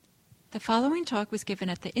The following talk was given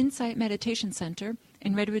at the Insight Meditation Center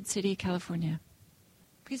in Redwood City, California.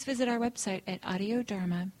 Please visit our website at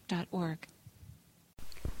audiodharma.org.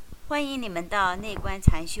 欢迎你们到内观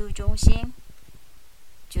禅修中心，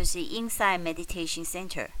就是 Insight Meditation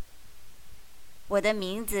Center。我的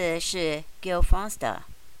名字是 Gil Fonster，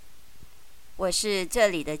 我是这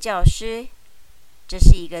里的教师。这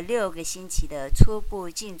是一个6个星期的初步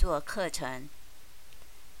静坐课程。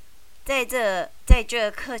在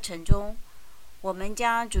这课程中，我们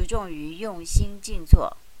将着重于用心静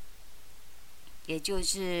坐，也就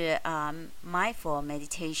是mindful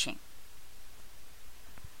meditation。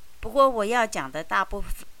不过我要讲的大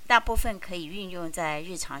部分可以运用在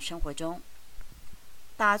日常生活中。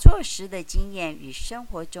打坐时的经验与生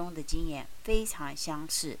活中的经验非常相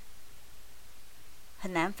似，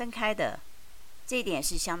很难分开的，这一点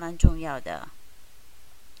是相当重要的。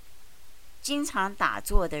经常打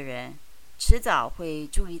坐的人迟早会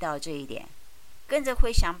注意到这一点，跟着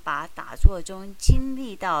会想把打坐中经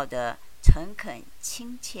历到的诚恳、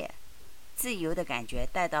亲切、自由的感觉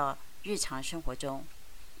带到日常生活中。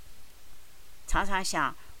常常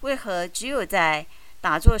想，为何只有在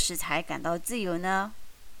打坐时才感到自由呢？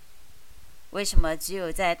为什么只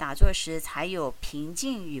有在打坐时才有平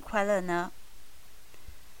静与快乐呢？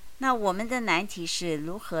那我们的难题是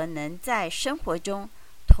如何能在生活中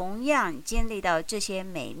同样经历到这些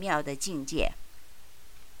美妙的境界。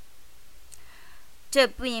这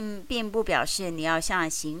并不表示你要像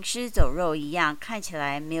行尸走肉一样看起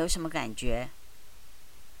来没有什么感觉。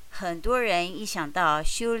很多人一想到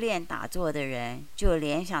修炼打坐的人，就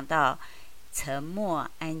联想到沉默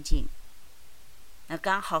安静。那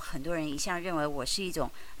刚好很多人一向认为我是一种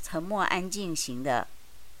沉默安静型的。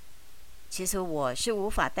其实我是无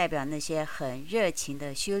法代表那些很热情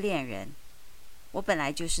的修炼人，我本来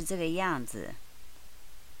就是这个样子。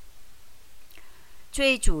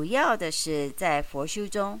最主要的是在佛修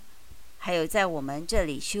中，还有在我们这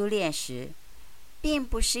里修炼时，并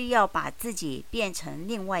不是要把自己变成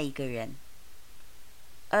另外一个人，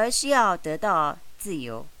而是要得到自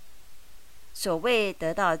由。所谓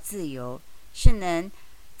得到自由，是能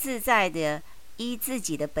自在地依自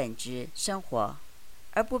己的本质生活，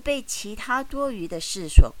而不被其他多余的事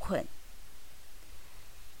所困。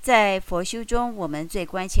在佛修中，我们最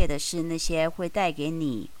关切的是那些会带给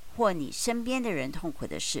你或你身边的人痛苦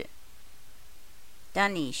的事。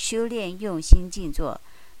当你修炼用心静坐，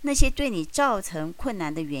那些对你造成困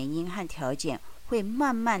难的原因和条件会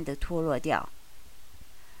慢慢的脱落掉，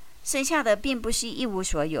剩下的并不是一无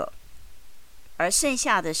所有，而剩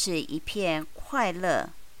下的是一片快乐、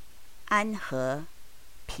安和、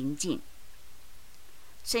平静。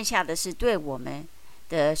剩下的是对我们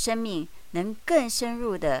的生命能更深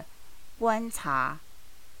入的观察、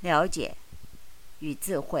了解与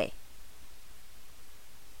智慧。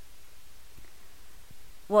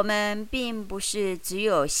我们并不是只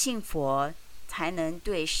有信佛才能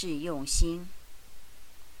对事用心，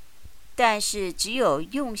但是只有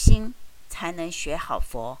用心才能学好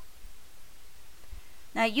佛。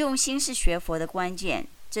那用心是学佛的关键，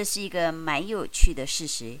这是一个蛮有趣的事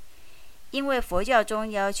实。因为佛教中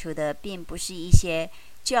要求的并不是一些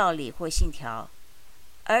教理或信条，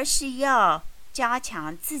而是要加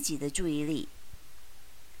强自己的注意力。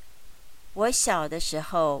我小的时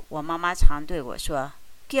候，我妈妈常对我说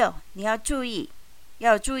 ：“Gil， 你要注意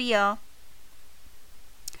哦。”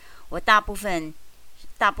我大部分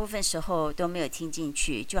时候都没有听进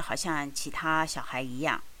去，就好像其他小孩一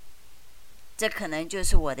样。这可能就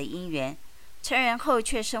是我的因缘。成人后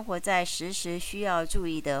却生活在时时需要注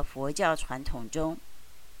意的佛教传统中。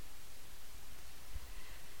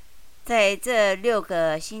在这6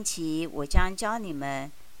个星期，我将教你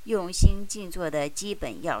们用心静坐的基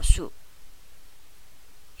本要素，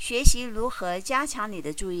学习如何加强你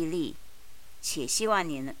的注意力，且希望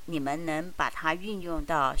你们能把它运用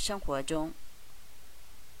到生活中。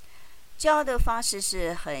教的方式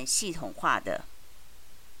是很系统化的。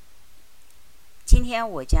今天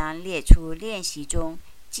我将列出练习中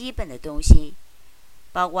基本的东西，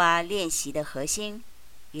包括练习的核心，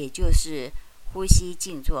也就是呼吸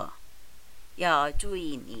静坐。要注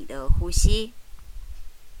意你的呼吸。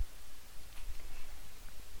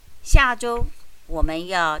下周我们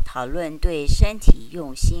要讨论对身体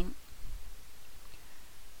用心。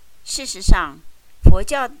事实上，佛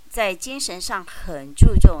教在精神上很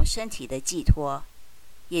注重身体的寄托，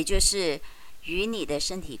也就是与你的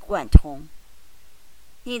身体贯通。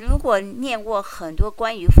你如果念过很多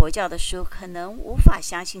关于佛教的书，可能无法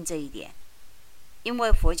相信这一点，因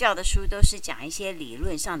为佛教的书都是讲一些理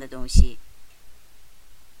论上的东西。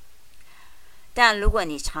但如果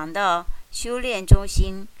你常到修炼中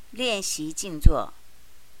心练习静坐，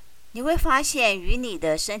你会发现与你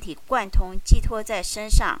的身体贯通，寄托在身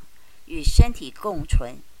上，与身体共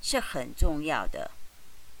存是很重要的。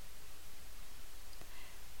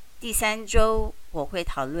第3周我会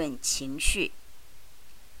讨论情绪。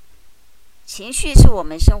情绪是我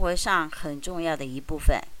们生活上很重要的一部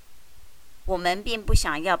分。我们并不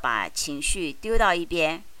想要把情绪丢到一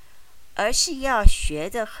边，而是要学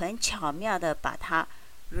着很巧妙地把它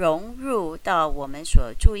融入到我们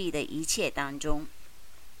所注意的一切当中。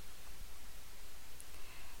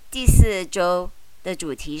第4周的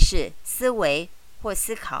主题是思维或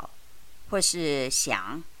思考，或是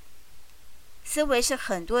想。思维是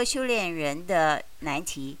很多修炼人的难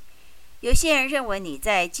题。有些人认为你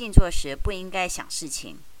在静坐时不应该想事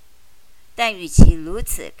情，但与其如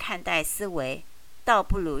此看待思维，倒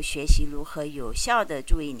不如学习如何有效地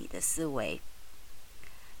注意你的思维。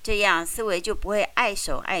这样思维就不会碍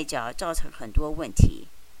手碍脚，造成很多问题，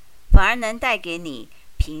反而能带给你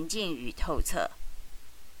平静与透彻。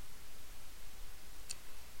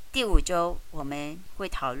第5周我们会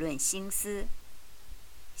讨论心思。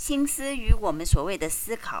心思与我们所谓的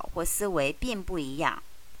思考或思维并不一样。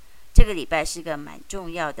这个礼拜是个蛮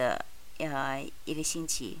重要的一个星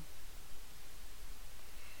期。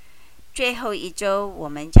最后1周我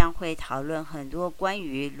们将会讨论很多关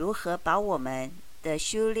于如何把我们的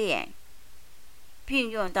修炼运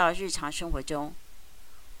用到日常生活中，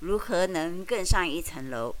如何能更上一层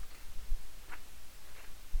楼。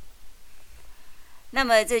那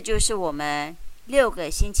么这就是我们6个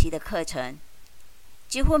星期的课程，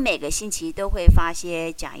几乎每个星期都会发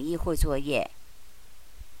些讲义或作业，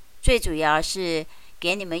最主要是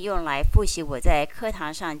给你们用来复习我在课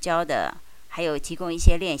堂上教的，还有提供一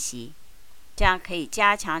些练习，这样可以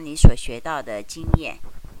加强你所学到的经验。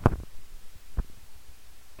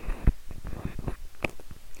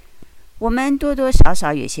我们多多少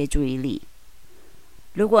少有些注意力，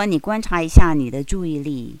如果你观察一下你的注意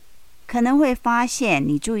力，可能会发现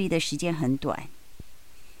你注意的时间很短。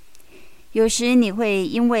有时你会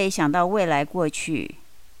因为想到未来过去，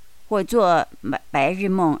或做白日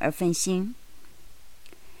梦而分心。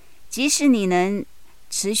即使你能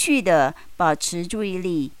持续的保持注意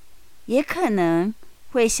力，也可能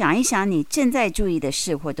会想一想你正在注意的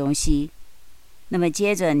事或东西，那么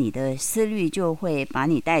接着你的思虑就会把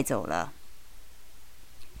你带走了。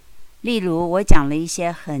例如我讲了一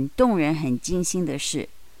些很动人很惊心的事，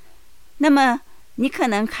那么你可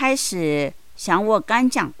能开始想我刚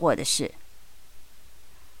讲过的事，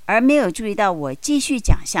而没有注意到我继续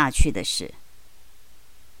讲下去的事。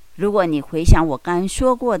如果你回想我刚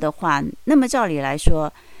说过的话，那么照理来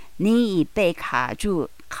说，你已被卡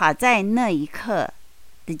在那一刻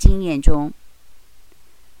的经验中。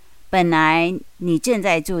本来你正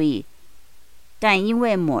在注意，但因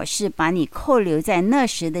为某事把你扣留在那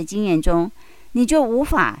时的经验中，你就无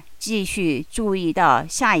法继续注意到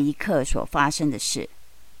下一刻所发生的事。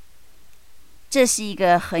这是一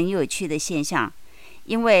个很有趣的现象，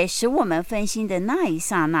因为使我们分心的那一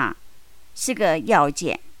刹那是个要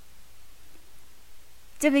件。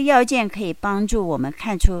这个要件可以帮助我们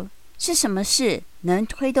看出是什么事能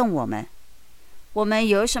推动我们，我们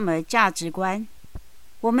有什么价值观，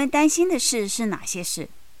我们担心的事是哪些事，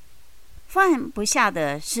放不下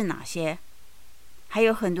的是哪些，还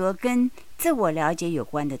有很多跟自我了解有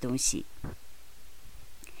关的东西。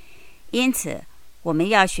因此我们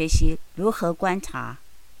要学习如何观察，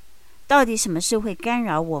到底什么事会干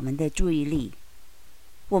扰我们的注意力，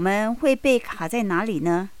我们会被卡在哪里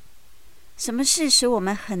呢？什么事使我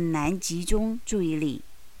们很难集中注意力？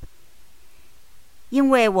因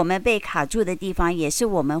为我们被卡住的地方，也是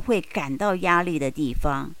我们会感到压力的地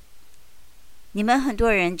方。你们很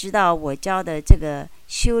多人知道我教的这个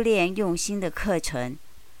修炼用心的课程，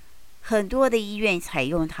很多的医院采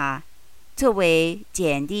用它作为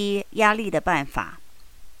减低压力的办法。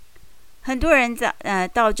很多人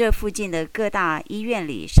到这附近的各大医院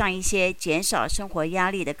里上一些减少生活压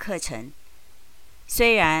力的课程，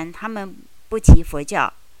虽然他们不提佛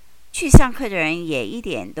教，去上课的人也一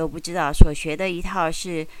点都不知道所学的一套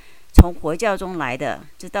是从佛教中来的，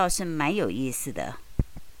这倒是蛮有意思的。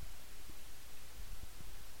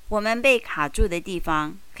我们被卡住的地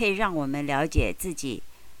方，可以让我们了解自己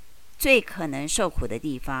最可能受苦的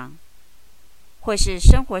地方，或是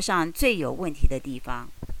生活上最有问题的地方。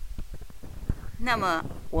那么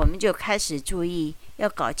我们就开始注意，要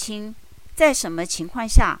搞清在什么情况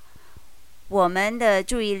下我们的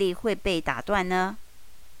注意力会被打断呢？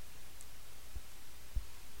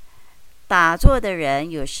打坐的人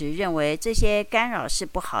有时认为这些干扰是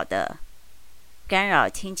不好的，干扰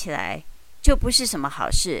听起来就不是什么好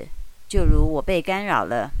事，就如我被干扰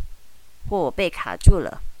了，或我被卡住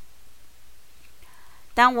了。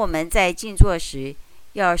当我们在静坐时，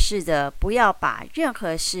要试着不要把任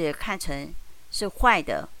何事看成是坏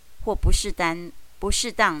的或不适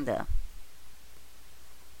当的，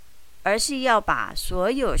而是要把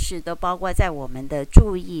所有事都包括在我们的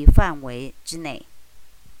注意范围之内。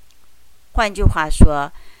换句话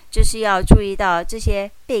说，就是要注意到这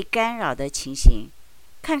些被干扰的情形，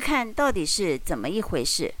看看到底是怎么一回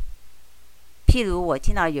事。譬如我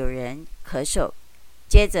听到有人咳嗽，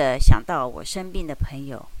接着想到我生病的朋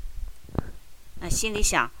友，那心里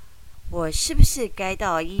想，我是不是该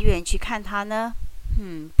到医院去看他呢？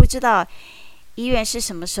不知道医院是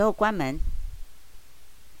什么时候关门。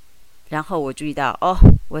然后我注意到，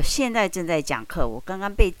我现在正在讲课，我刚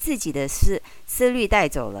刚被自己的思虑带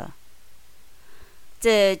走了。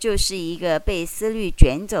这就是一个被思虑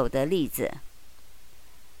卷走的例子。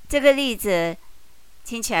这个例子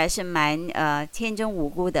听起来是蛮天真无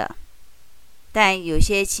辜的，但有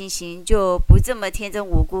些情形就不这么天真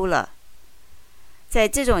无辜了。在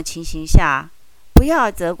这种情形下，不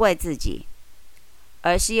要责怪自己，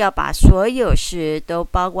而是要把所有事都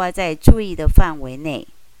包括在注意的范围内。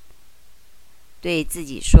对自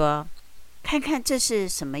己说，看看这是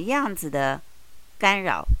什么样子的干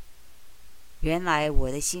扰，原来我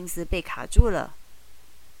的心思被卡住了，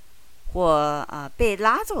或被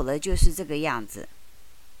拉走了，就是这个样子。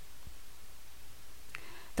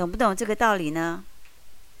懂不懂这个道理呢？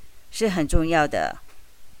是很重要的。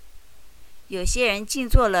有些人静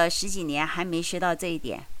坐了10几年还没学到这一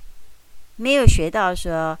点，没有学到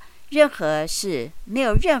说没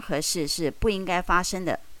有任何事是不应该发生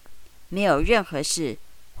的，没有任何事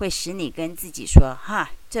会使你跟自己说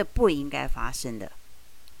这不应该发生的。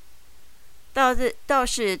倒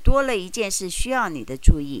是多了一件事需要你的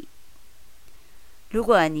注意。如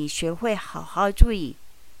果你学会好好注意，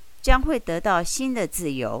将会得到新的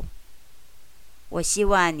自由。我希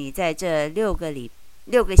望你在这6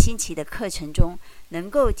个星期的课程中能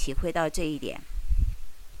够体会到这一点。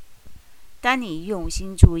当你用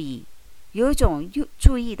心注意，有一种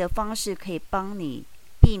注意的方式可以帮你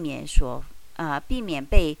避免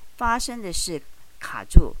被发生的事卡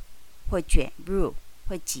住，或卷入，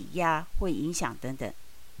或挤压，或影响等等。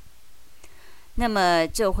那么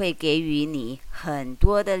这会给予你很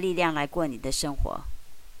多的力量来过你的生活。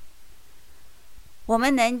我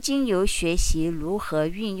们能经由学习如何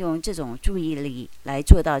运用这种注意力来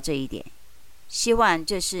做到这一点，希望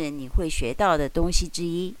这是你会学到的东西之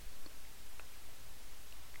一。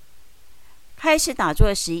开始打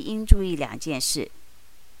坐时应注意2件事，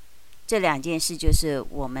这2件事就是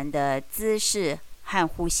我们的姿势和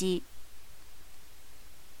呼吸。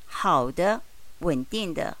好的、稳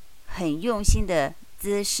定的、很用心的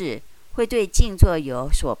姿势会对静坐有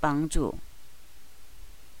所帮助。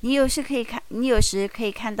你有时可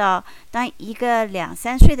以看到，当一个2、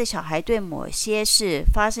3岁的小孩对某些事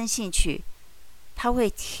发生兴趣，他会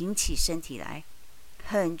挺起身体来，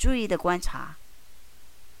很注意的观察。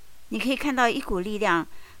你可以看到一股力量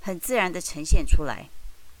很自然的呈现出来。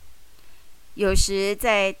有时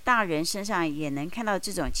在大人身上也能看到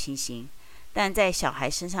这种情形，但在小孩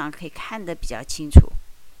身上可以看得比较清楚。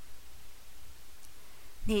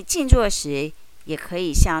你静坐时也可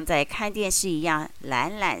以像在看电视一样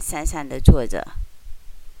懒懒散散地坐着，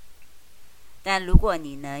但如果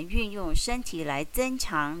你能运用身体来增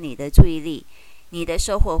强你的注意力，你的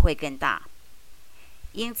收获会更大。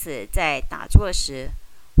因此在打坐时，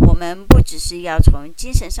我们不只是要从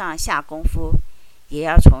精神上下功夫，也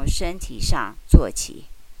要从身体上做起。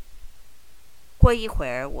过一会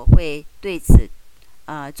儿我会对此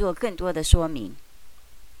做更多的说明。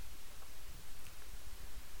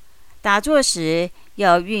打坐时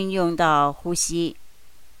要运用到呼吸。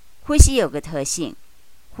呼吸有个特性，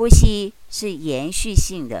呼吸是延续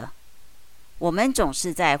性的，我们总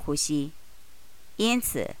是在呼吸，因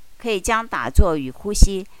此可以将打坐与呼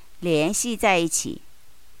吸联系在一起。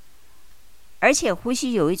而且呼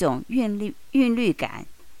吸有一种韵律感，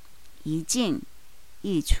一进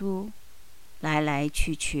一出，来来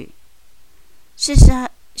去去。事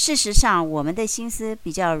实上，我们的心思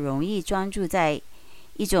比较容易专注在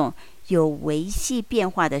一种有维系变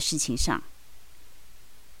化的事情上。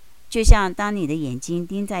就像当你的眼睛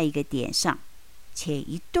盯在一个点上，且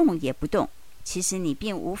一动也不动，其实你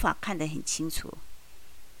并无法看得很清楚。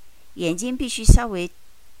眼睛必须稍微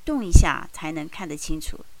动一下才能看得清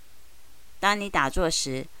楚。当你打坐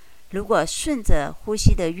时，如果顺着呼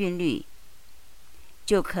吸的韵律，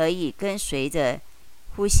就可以跟随着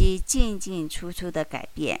呼吸进进出出的改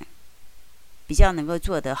变，比较能够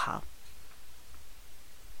做得好。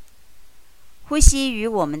呼吸与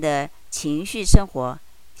我们的情绪生活、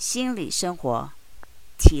心理生活、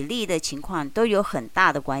体力的情况都有很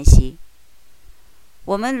大的关系。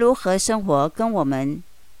我们如何生活跟我们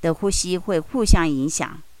的呼吸会互相影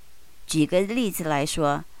响。举个例子来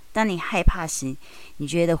说，当你害怕时，你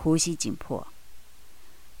觉得呼吸紧迫；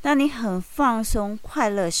当你很放松、快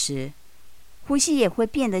乐时，呼吸也会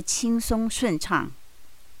变得轻松顺畅。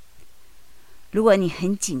如果你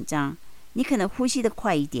很紧张，你可能呼吸得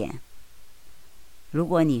快一点；如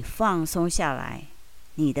果你放松下来，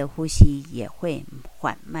你的呼吸也会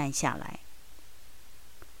缓慢下来。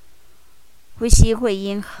呼吸会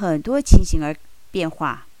因很多情形而变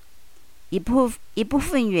化，一部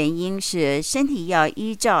分原因是身体要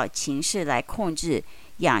依照情势来控制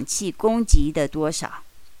氧气供给的多少。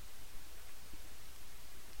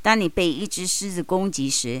当你被一只狮子攻击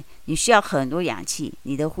时，你需要很多氧气，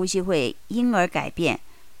你的呼吸会因而改变。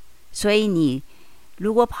所以你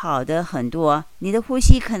如果跑得很多，你的呼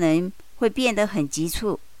吸可能会变得很急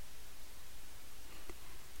促。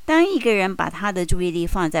当一个人把他的注意力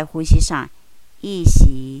放在呼吸上，一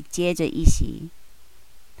吸接着一吸，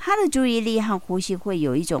他的注意力和呼吸会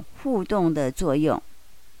有一种互动的作用，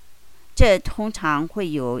这通常会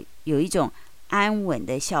有一种安稳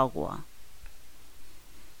的效果。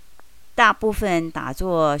大部分打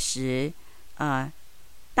坐时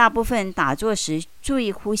注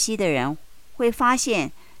意呼吸的人会发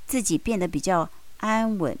现自己变得比较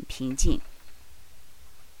安稳平静。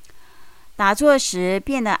打坐时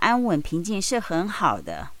变得安稳平静是很好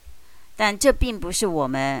的，但这并不是我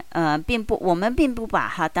们并不把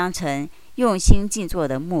它当成用心静坐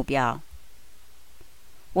的目标。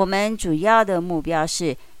我们主要的目标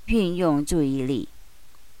是运用注意力。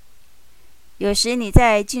有时你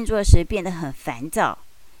在静坐时变得很烦躁，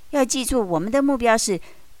要记住我们的目标是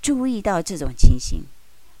注意到这种情形，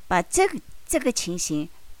把这个情形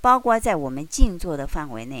包括在我们静坐的范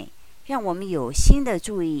围内，让我们有心的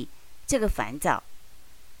注意这个烦躁，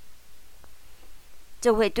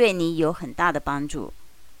这会对你有很大的帮助。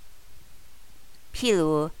譬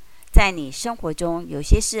如在你生活中有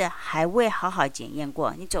些事还未好好检验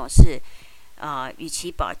过，你总是与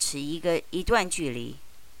其保持一段距离。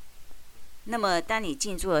那么当你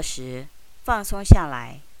静坐时，放松下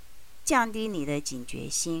来，降低你的警觉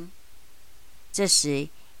心，这时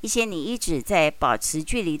一些你一直在保持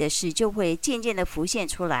距离的事就会渐渐的浮现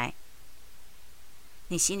出来。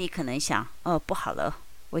你心里可能想，不好了，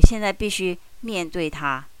我现在必须面对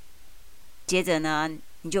它。接着呢，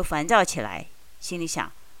你就烦躁起来，心里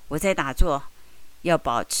想，我在打坐，要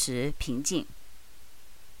保持平静。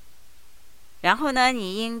然后呢，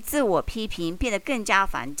你因自我批评变得更加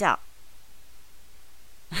烦躁。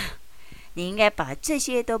你应该把这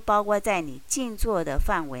些都包括在你静坐的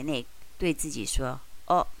范围内，对自己说，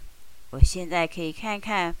我现在可以看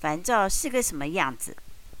看烦躁是个什么样子。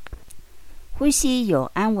呼吸有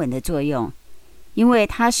安稳的作用，因为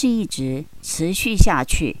它是一直持续下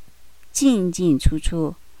去，进进出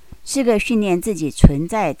出，是个训练自己存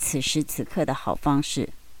在此时此刻的好方式。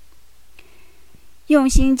用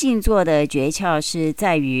心静坐的诀窍是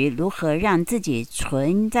在于如何让自己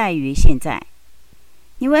存在于现在。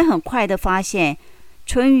你会很快的发现，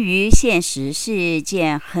存于现实是一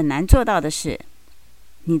件很难做到的事。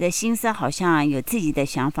你的心思好像有自己的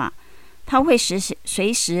想法，它会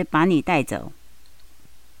随时把你带走。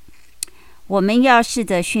我们要试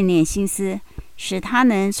着训练心思，使它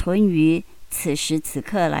能存于此时此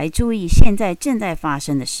刻，来注意现在正在发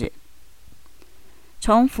生的事。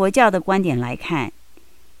从佛教的观点来看，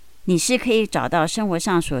你是可以找到生活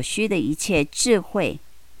上所需的一切智慧、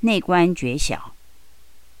内观觉晓。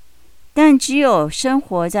但只有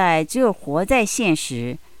活在现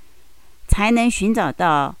实，才能寻找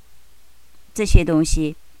到这些东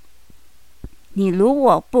西。你如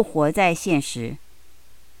果不活在现实，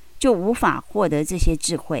就无法获得这些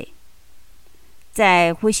智慧。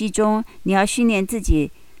在呼吸中，你要训练自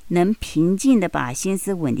己能平静地把心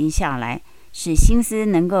思稳定下来，使心思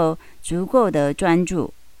能够足够的专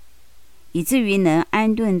注，以至于能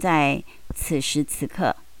安顿在此时此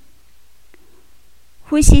刻。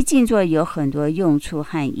呼吸静坐有很多用处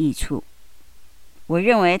和益处，我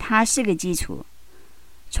认为它是个基础。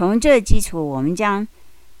从这基础，我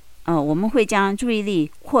们会将注意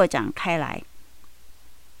力扩展开来，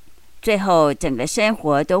最后整个生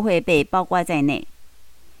活都会被包括在内。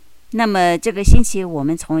那么这个星期我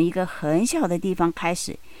们从一个很小的地方开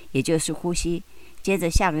始，也就是呼吸，接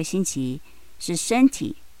着下个星期是身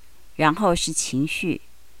体，然后是情绪，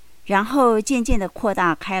然后渐渐的扩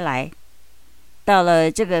大开来。到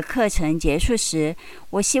了这个课程结束时，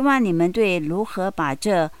我希望你们对如何把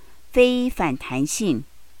这非反弹性、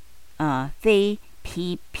非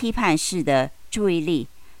批判式的注意力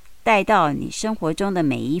带到你生活中的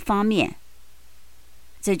每一方面，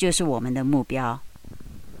这就是我们的目标。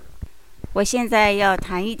我现在要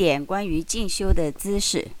谈一点关于静修的姿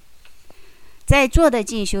势。在坐的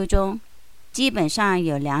静修中，基本上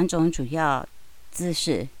有2种主要姿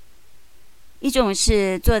势，一种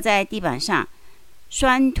是坐在地板上，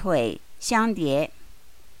双腿相叠；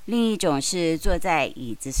另一种是坐在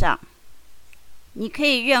椅子上。你可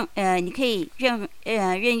以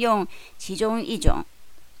任用其中一种。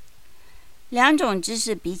2种姿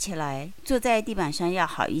势比起来，坐在地板上要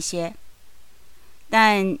好一些，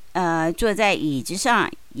但坐在椅子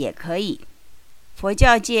上也可以。佛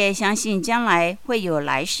教界相信将来会有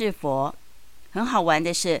来世佛。很好玩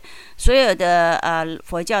的是，所有的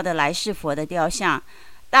佛教的来世佛的雕像，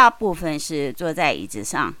大部分是坐在椅子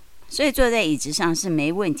上，所以坐在椅子上是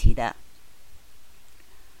没问题的。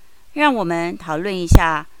让我们讨论一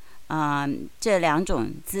下这2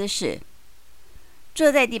种姿势，坐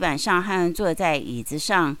在地板上和坐在椅子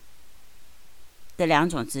上的2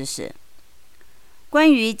种姿势。关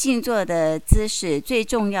于静坐的姿势，最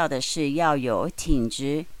重要的是要有挺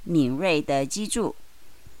直敏锐的脊柱，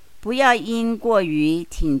不要因过于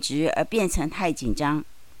挺直而变成太紧张。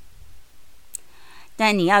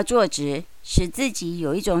但你要坐直，使自己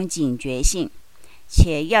有一种警觉性，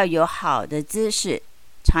且要有好的姿势，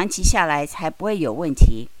长期下来才不会有问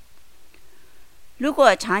题。如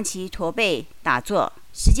果长期驼背打坐，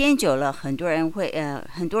时间久了，很多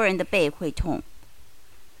人的背会痛。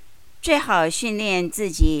最好训练自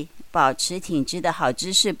己保持挺直的好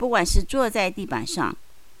姿势，不管是坐在地板上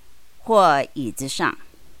或椅子上。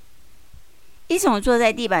一种坐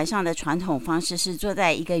在地板上的传统方式是坐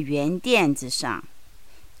在一个圆垫子上，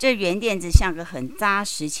这圆垫子像个很扎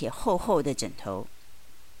实且厚厚的枕头。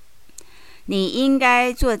你应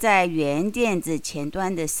该坐在圆垫子前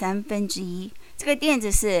端的1/3。这个垫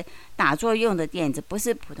子是打坐用的垫子，不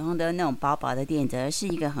是普通的那种薄薄的垫子，而是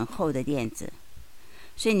一个很厚的垫子。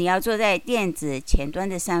所以你要坐在垫子前端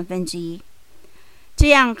的1/3，这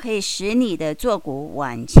样可以使你的坐骨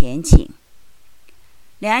往前倾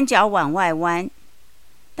，2脚往外弯。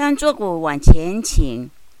当坐骨往前倾，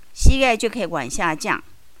膝盖就可以往下降，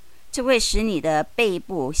这会使你的背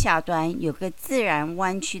部下端有个自然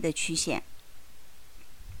弯曲的曲线。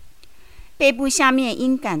背部下面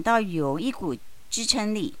应感到有一股支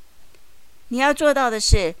撑力。你要做到的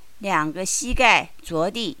是2个膝盖着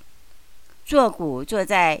地，坐骨坐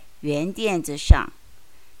在圆垫子上。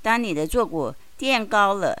当你的坐骨垫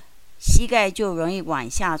高了，膝盖就容易往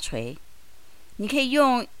下垂。你可以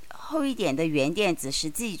用厚一点的圆垫子使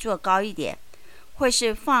自己坐高一点，或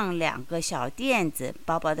是放2个小垫子，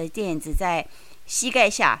薄薄的垫子在膝盖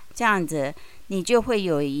下，这样子你就会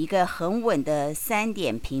有一个很稳的3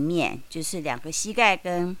点平面，就是2个膝盖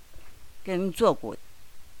跟坐骨。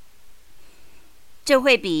这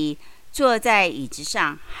会比坐在椅子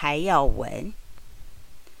上还要稳。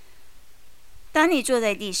当你坐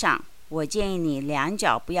在地上，我建议你2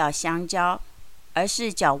脚不要相交，而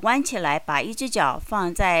是脚弯起来，把一只脚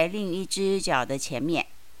放在另一只脚的前面，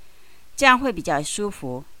这样会比较舒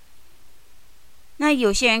服。那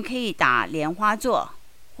有些人可以打莲花坐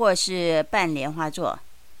或是半莲花坐，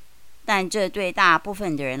但这对大部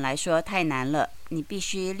分的人来说太难了，你必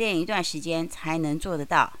须练一段时间才能做得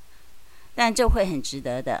到，但这会很值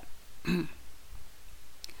得的。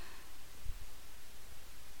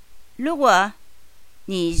如果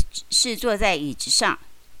你是坐在椅子上，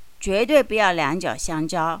绝对不要2脚相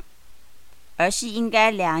交，而是应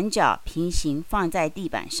该2脚平行放在地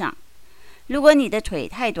板上。如果你的腿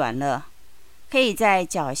太短了，可以在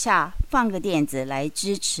脚下放个垫子来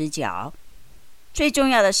支持脚。最重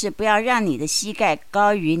要的是不要让你的膝盖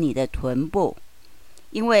高于你的臀部，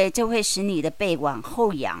因为这会使你的背往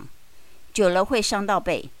后仰，久了会伤到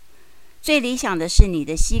背。最理想的是你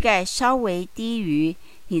的膝盖稍微低于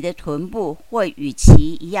你的臀部或与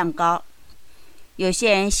其一样高。有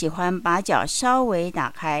些人喜欢把脚稍微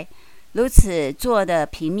打开，如此做的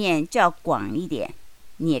平面较广一点，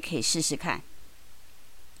你也可以试试看。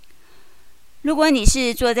如果你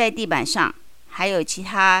是坐在地板上，还有其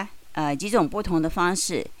他几种不同的方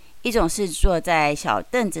式。一种是坐在小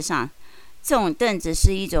凳子上，这种凳子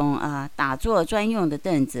是一种打坐专用的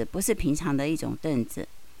凳子，不是平常的一种凳子。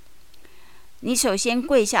你首先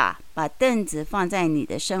跪下，把凳子放在你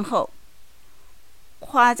的身后，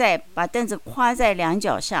把凳子跨在2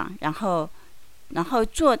脚上，然后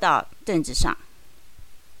坐到凳子上。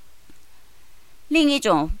另一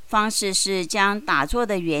种方式是将打坐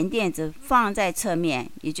的圆垫子放在侧面，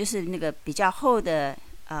也就是那个比较厚的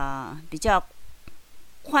比较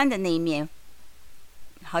宽的那一面，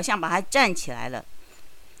好像把它站起来了。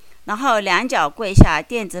然后2脚跪下，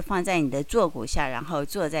垫子放在你的坐骨下，然后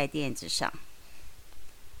坐在垫子上。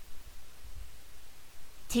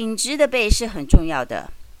挺直的背是很重要的。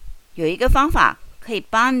有一个方法可以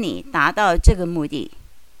帮你达到这个目的，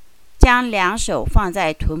将两手放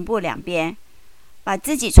在臀部两边，把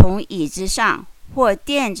自己从椅子上或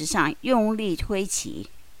垫子上用力推起。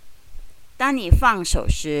当你放手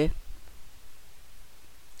时，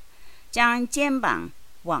将肩膀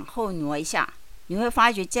往后挪一下，你会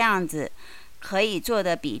发觉这样子可以做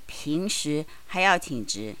得比平时还要挺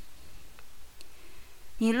直。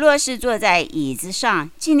你若是坐在椅子上，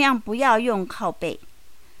尽量不要用靠背。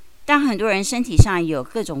但很多人身体上有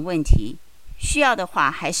各种问题，需要的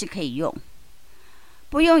话还是可以用。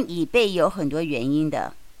不用椅背有很多原因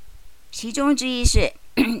的，其中之一是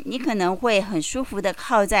你可能会很舒服地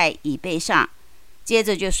靠在椅背上，接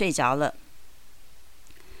着就睡着了。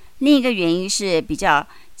另一个原因是比较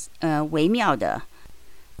微妙的，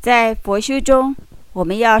在佛修中，我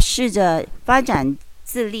们要试着发展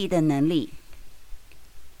自立的能力。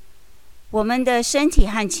我们的身体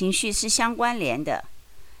和情绪是相关联的。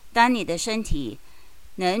当你的身体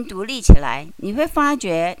能独立起来，你会发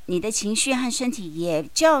觉你的情绪和身体也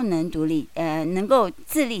较能够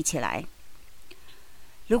自立起来。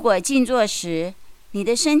如果静坐时，你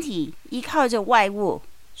的身体依靠着外物，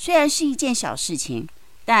虽然是一件小事情，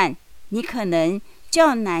但你可能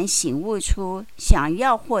较难醒悟出想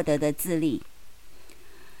要获得的自立。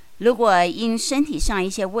如果因身体上一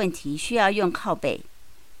些问题需要用靠背，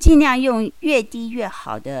尽量用越低越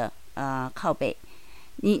好的靠背。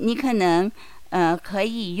你可能可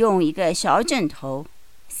以用一个小枕头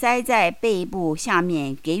塞在背部下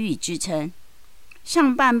面给予支撑，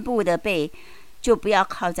上半部的背就不要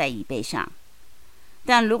靠在椅背上。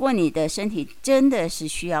但如果你的身体真的是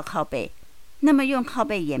需要靠背，那么用靠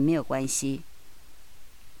背也没有关系。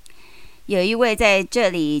有一位在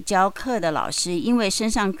这里教课的老师，因为身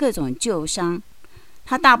上各种旧伤，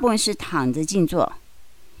他大部分是躺着静坐，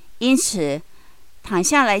因此躺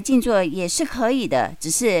下来静坐也是可以的，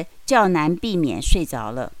只是较难避免睡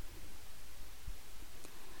着了。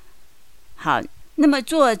好，那么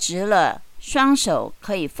坐直了，双手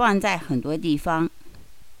可以放在很多地方，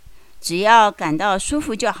只要感到舒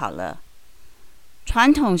服就好了。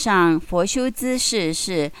传统上佛修姿势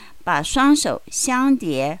是把双手相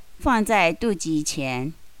叠放在肚脐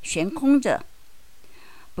前，悬空着，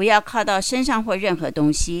不要靠到身上或任何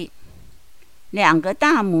东西。两个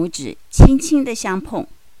大拇指轻轻地相碰，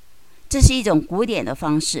这是一种古典的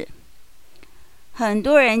方式。很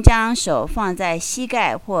多人将手放在膝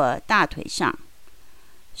盖或大腿上，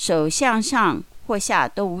手向上或下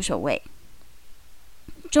都无所谓。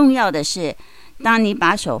重要的是，当你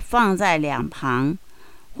把手放在两旁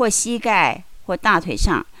或膝盖或大腿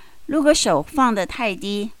上，如果手放得太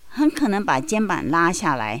低，很可能把肩膀拉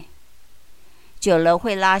下来，久了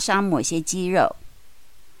会拉伤某些肌肉，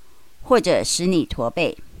或者使你驼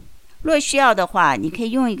背。若需要的话，你可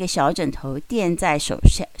以用一个小枕头垫在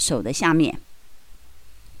手的下面。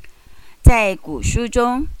在古书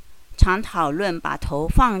中常讨论把头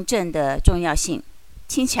放正的重要性，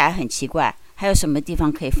听起来很奇怪，还有什么地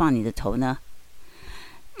方可以放你的头呢？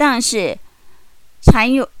但是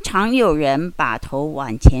常有人把头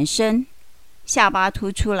往前伸，下巴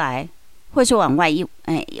凸出来，或是往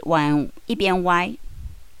一边歪。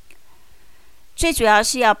最主要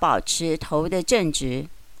是要保持头的正直。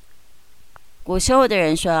古时候的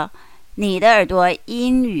人说，你的耳朵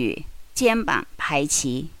应与肩膀排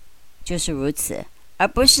齐，就是如此，而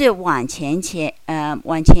不是往前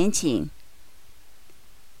倾。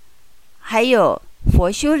还有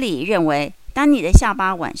佛修里认为，当你的下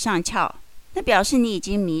巴往上翘，那表示你已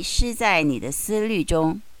经迷失在你的思虑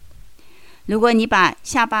中。如果你把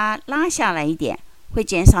下巴拉下来一点，会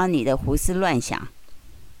减少你的胡思乱想。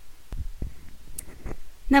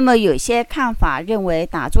那么有些看法认为，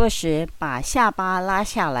打坐时把下巴拉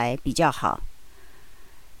下来比较好。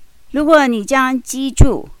如果你将脊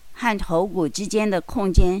柱和头骨之间的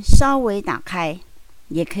空间稍微打开，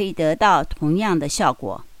也可以得到同样的效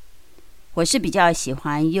果。我是比较喜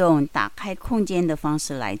欢用打开空间的方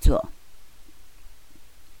式来做。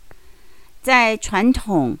在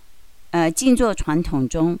静坐传统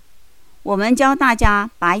中，我们教大家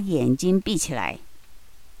把眼睛闭起来。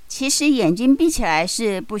其实眼睛闭起来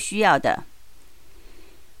是不需要的。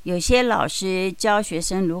有些老师教学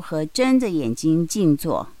生如何睁着眼睛静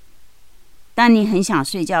坐。当你很想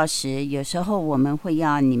睡觉时，有时候我们会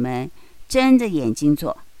要你们睁着眼睛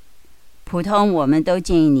做。普通我们都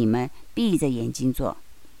建议你们闭着眼睛做。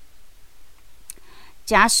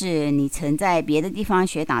假使你曾在别的地方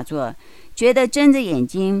学打坐，觉得睁着眼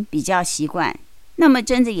睛比较习惯，那么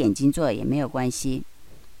睁着眼睛做也没有关系。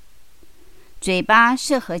嘴巴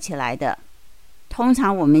是合起来的，通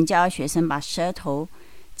常我们教学生把舌头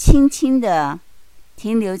轻轻地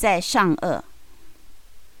停留在上颚，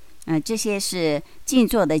这些是静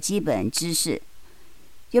坐的基本知识。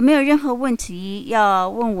有没有任何问题要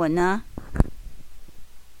问我呢？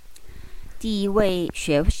第一位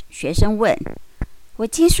学生问：我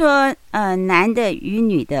听说男的与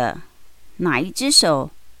女的哪一只手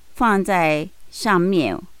放在上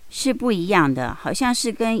面是不一样的，好像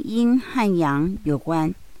是跟阴和阳有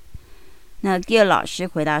关。那第二老师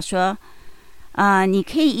回答说：你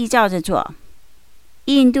可以依照着做。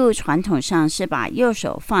印度传统上是把右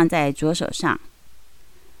手放在左手上，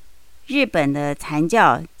日本的禅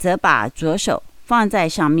教则把左手放在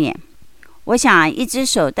上面。我想一只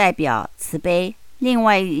手代表慈悲，另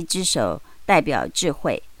外一只手代表智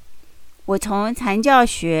慧。我从禅教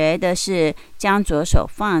学的是将左手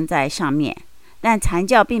放在上面，但禅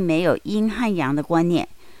教并没有阴和阳的观念。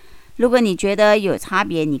如果你觉得有差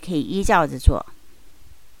别，你可以依照着做。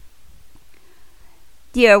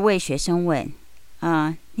第二位学生问：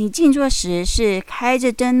你静坐时是开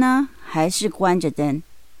着灯呢，还是关着灯？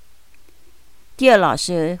第二老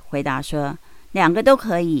师回答说：两个都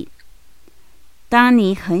可以。当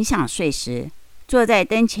你很想睡时，坐在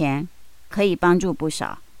灯前可以帮助不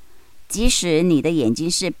少。即使你的眼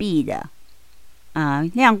睛是闭的，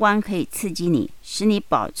亮光可以刺激你，使你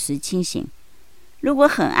保持清醒。如果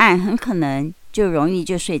很暗，很可能就容易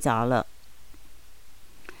就睡着了。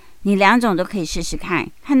你两种都可以试试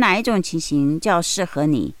看，看哪一种情形较适合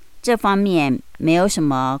你。这方面没有什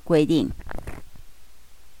么规定。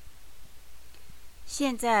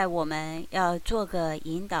现在我们要做个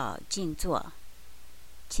引导静坐，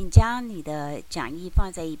请将你的讲义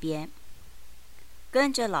放在一边，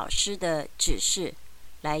跟着老师的指示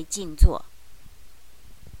来静坐。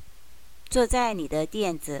坐在你的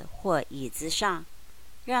垫子或椅子上，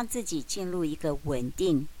让自己进入一个稳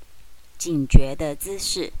定、警觉的姿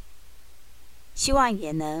势，希望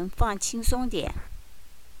也能放轻松点。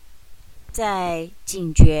在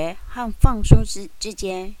警觉和放松之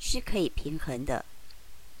间是可以平衡的，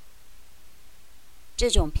这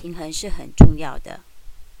种平衡是很重要的。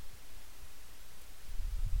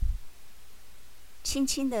轻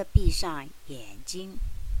轻地闭上眼睛，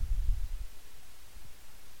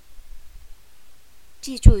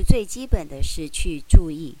记住最基本的是去注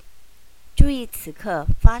意此刻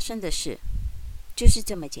发生的事，就是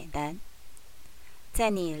这么简单。在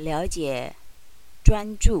你了解、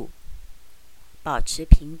专注、保持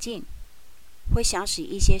平静，或想使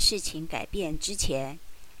一些事情改变之前，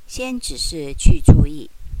先只是去注意。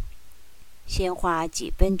先花几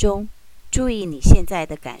分钟注意你现在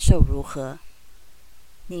的感受如何，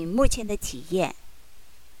你目前的体验，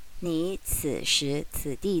你此时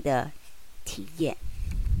此地的体验。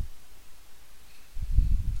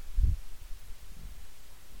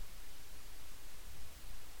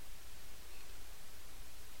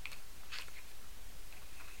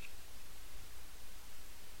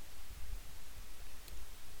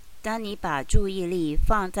当你把注意力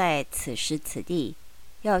放在此时此地，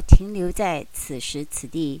要停留在此时此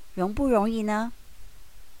地，容不容易呢？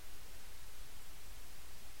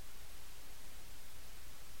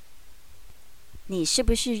你是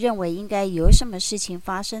不是认为应该有什么事情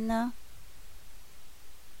发生呢？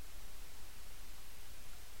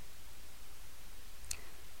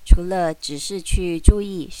除了只是去注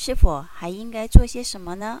意，是否还应该做些什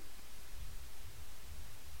么呢？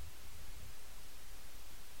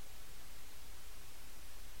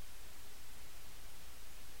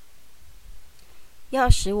要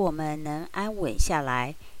使我们能安稳下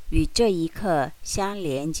来，与这一刻相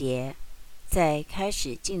连结，在开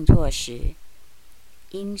始静坐时，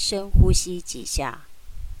应深呼吸几下。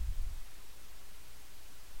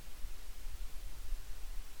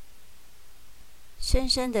深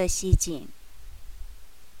深的吸进，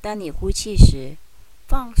当你呼气时，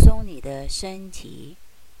放松你的身体，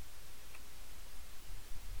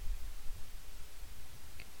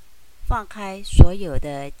放开所有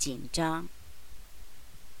的紧张。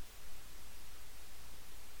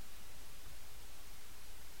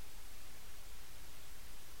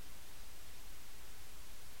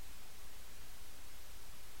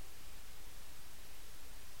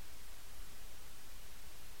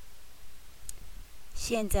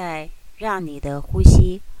现在让你的呼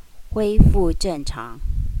吸恢复正常。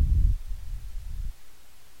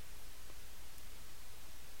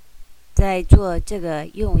在做这个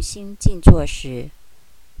用心静坐时，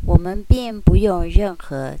我们并不用任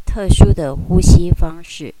何特殊的呼吸方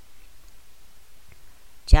式。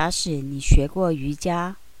假使你学过瑜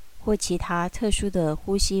伽或其他特殊的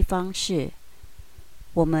呼吸方式，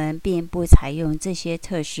我们并不采用这些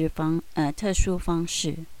特殊方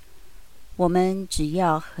式。我们只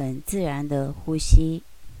要很自然的呼吸。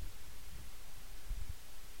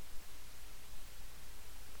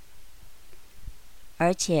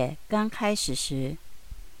而且刚开始时，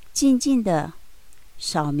静静的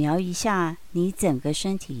扫描一下你整个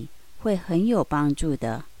身体会很有帮助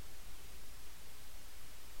的。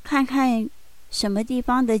看看什么地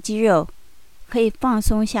方的肌肉可以放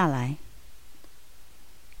松下来。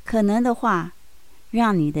可能的话，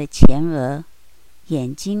让你的前额、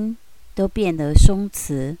眼睛都变得松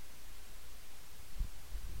弛。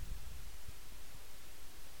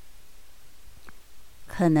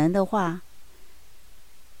可能的话，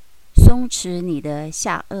松弛你的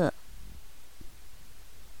下颚。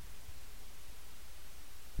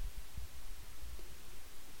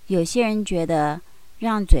有些人觉得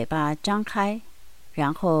让嘴巴张开，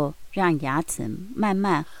然后让牙齿慢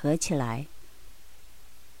慢合起来，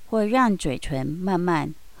或让嘴唇慢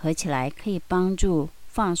慢合起来，可以帮助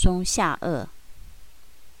放松下颚。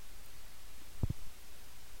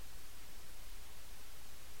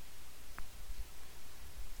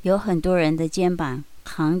有很多人的肩膀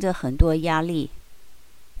扛着很多压力，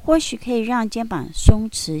或许可以让肩膀松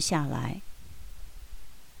弛下来。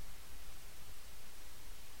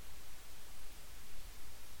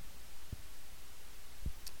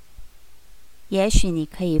也许你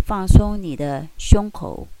可以放松你的胸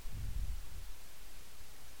口，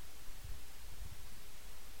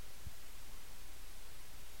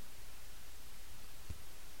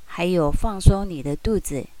还有放松你的肚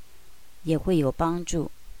子也会有帮助。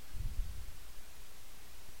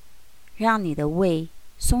让你的胃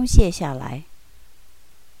松懈下来，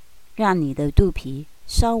让你的肚皮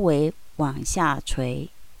稍微往下垂。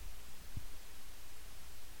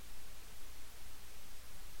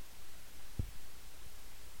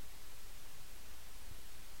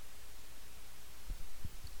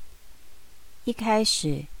一开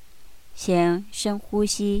始，先深呼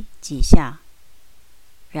吸几下，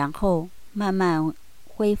然后慢慢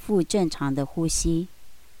恢复正常的呼吸。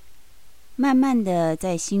慢慢的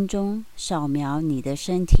在心中扫描你的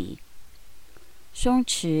身体，松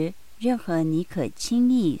弛任何你可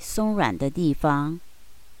轻易松软的地方。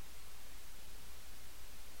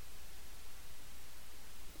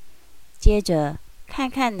接着看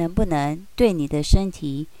看能不能对你的身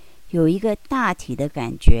体有一个大体的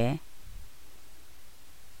感觉。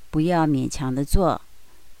不要勉强的做，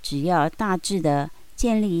只要大致的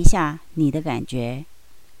建立一下你的感觉，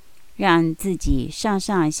让自己上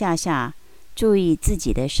上下下注意自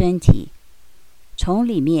己的身体，从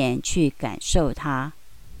里面去感受它，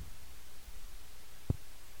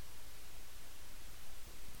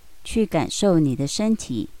去感受你的身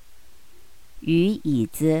体与椅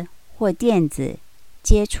子或垫子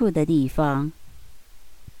接触的地方。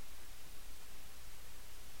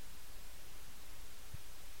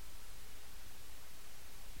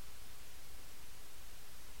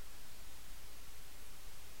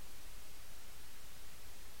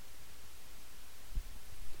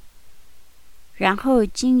然后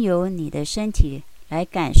经由你的身体来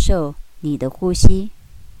感受你的呼吸。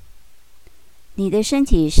你的身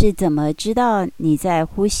体是怎么知道你在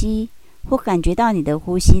呼吸或感觉到你的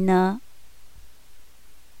呼吸呢？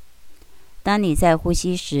当你在呼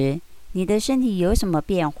吸时，你的身体有什么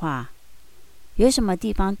变化？有什么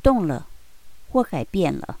地方动了或改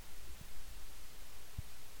变了？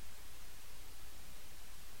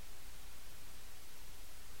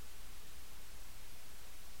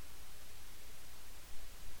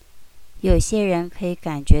有些人可以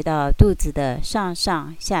感觉到肚子的上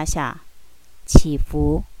上下下起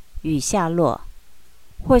伏与下落，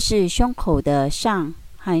或是胸口的上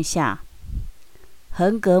和下，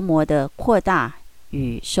横膈膜的扩大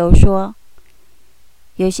与收缩。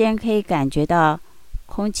有些人可以感觉到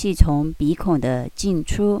空气从鼻孔的进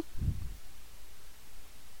出。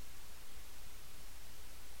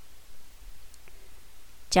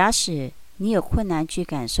假使你有困难去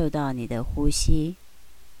感受到你的呼吸，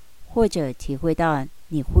或者体会到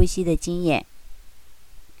你呼吸的经验，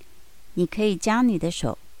你可以将你的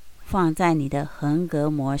手放在你的横膈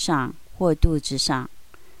膜上或肚子上，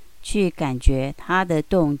去感觉它的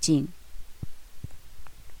动静。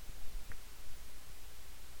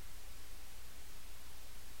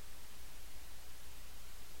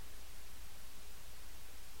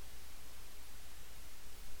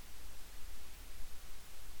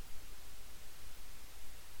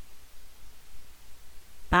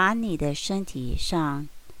把你的身体上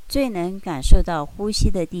最能感受到呼吸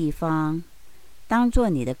的地方当作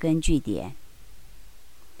你的根据点，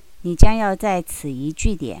你将要在此一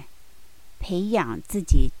据点培养自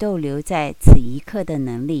己逗留在此一刻的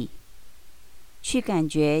能力，去感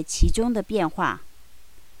觉其中的变化，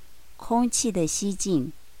空气的吸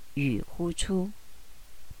进与呼出。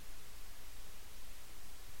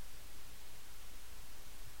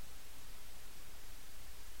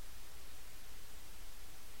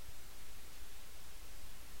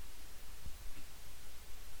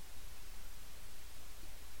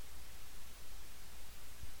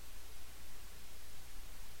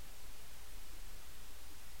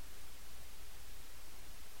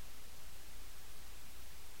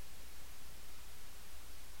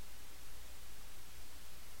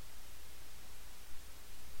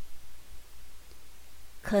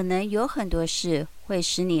可能有很多事会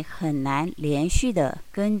使你很难连续的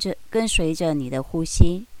跟随着你的呼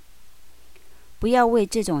吸。不要为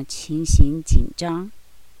这种情形紧张，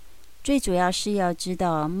最主要是要知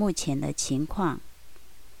道目前的情况。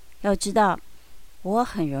要知道，我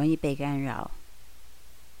很容易被干扰，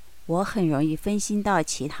我很容易分心到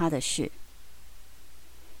其他的事。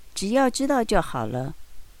只要知道就好了。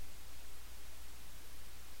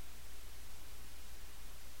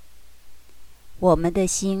我们的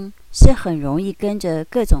心是很容易跟着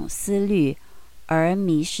各种思虑而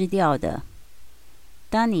迷失掉的。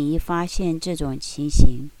当你一发现这种情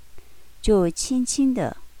形，就轻轻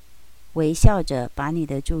地微笑着把你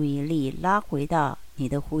的注意力拉回到你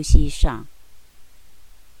的呼吸上。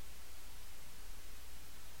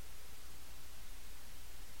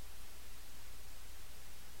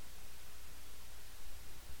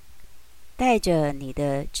带着你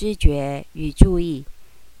的知觉与注意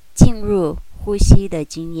进入呼吸的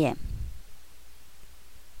经验，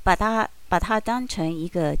把它当成一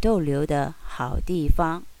个逗留的好地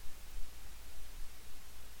方。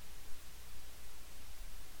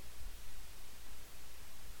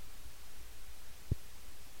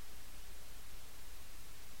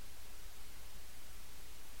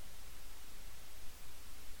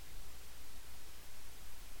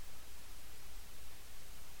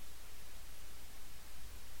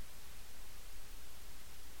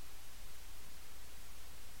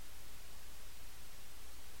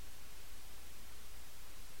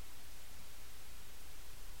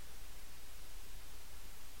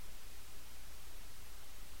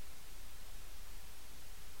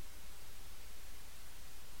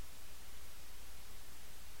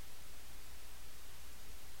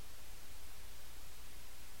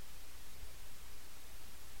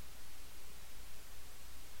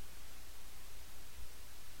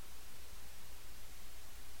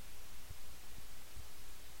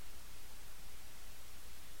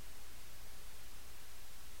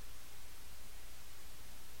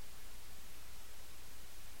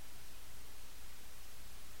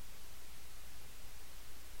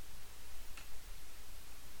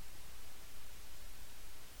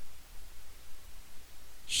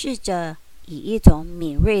试着以一种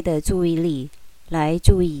敏锐的注意力来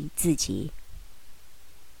注意自己。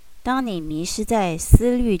当你迷失在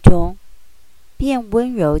思虑中，便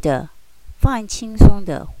温柔地、放轻松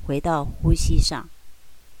地回到呼吸上。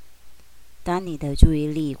当你的注意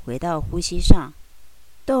力回到呼吸上，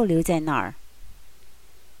逗留在那儿，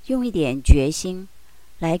用一点决心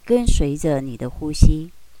来跟随着你的呼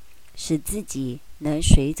吸，使自己能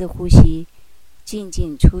随着呼吸进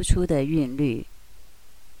进出出的韵律。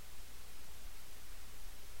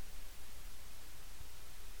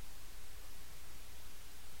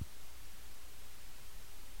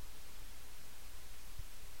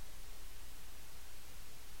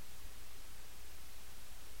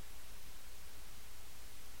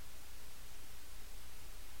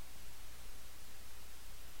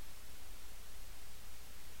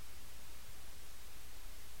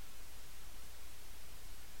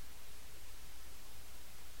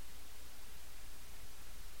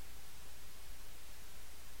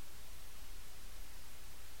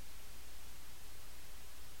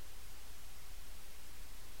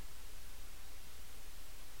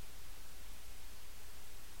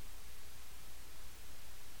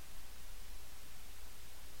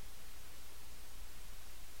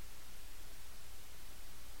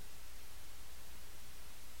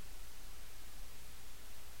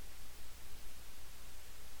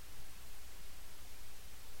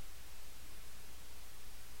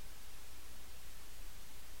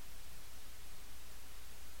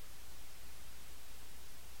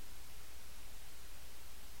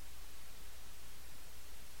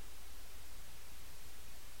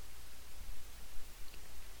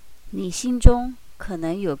你心中可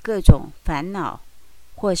能有各种烦恼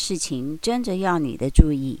或事情争着要你的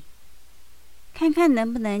注意，看看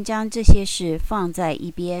能不能将这些事放在一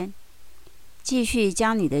边，继续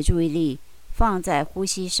将你的注意力放在呼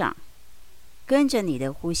吸上，跟着你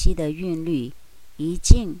的呼吸的韵律一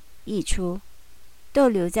进一出，逗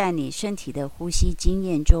留在你身体的呼吸经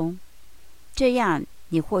验中，这样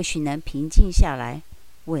你或许能平静下来，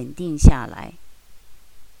稳定下来。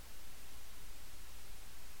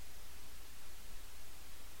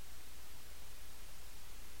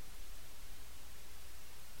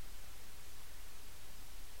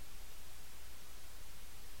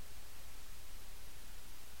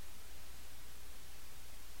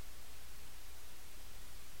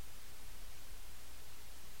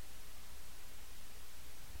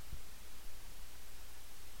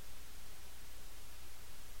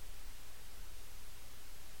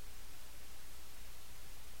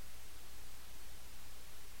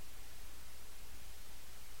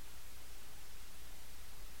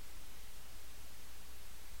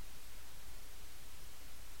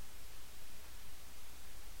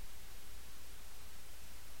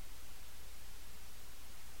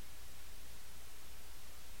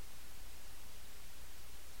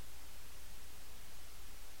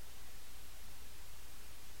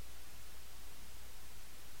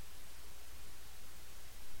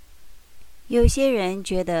有些人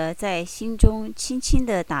觉得在心中轻轻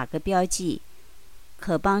地打个标记，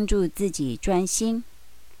可帮助自己专心。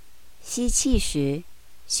吸气时，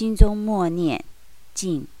心中默念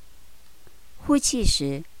静；呼气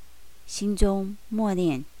时，心中默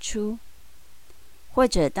念出。或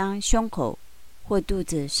者当胸口或肚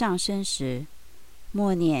子上升时，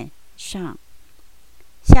默念上；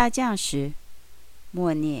下降时，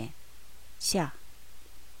默念下。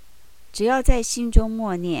只要在心中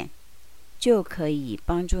默念，就可以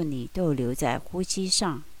帮助你逗留在呼吸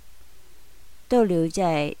上，逗留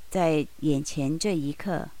在眼前这一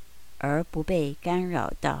刻，而不被干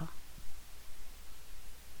扰到。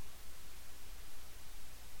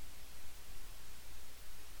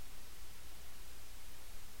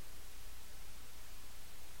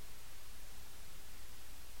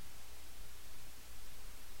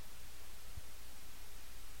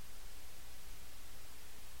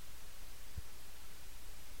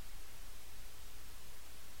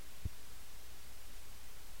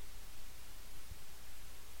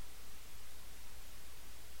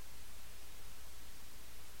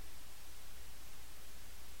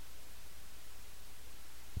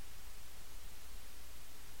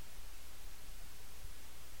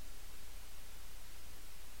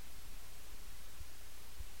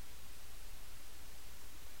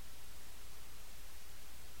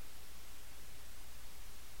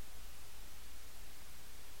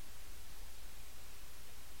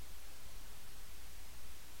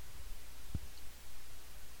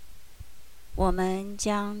我们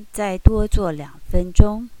将再多做2分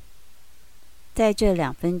钟，在这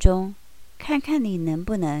2分钟，看看你能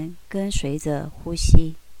不能跟随着呼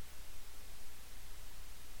吸。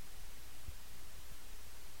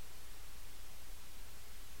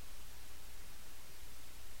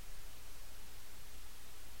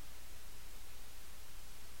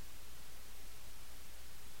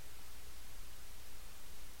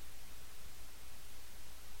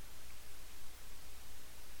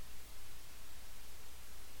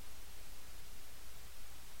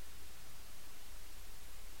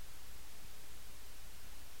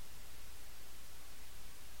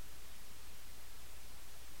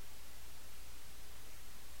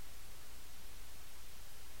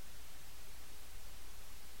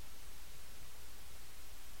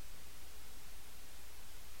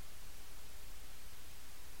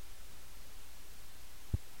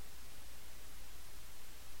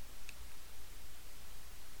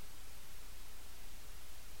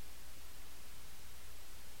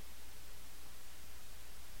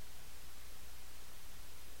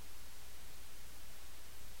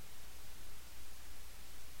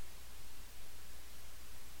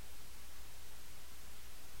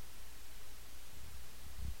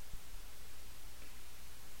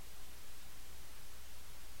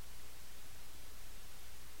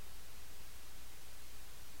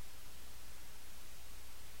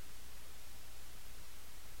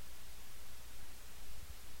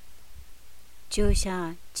就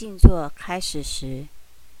像静坐开始时，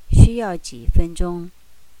需要几分钟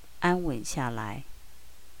安稳下来，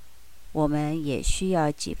我们也需要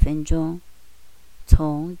几分钟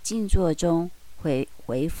从静坐中回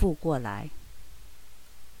复过来。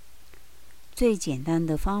最简单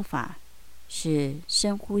的方法是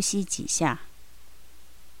深呼吸几下。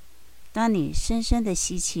当你深深的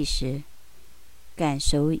吸气时，感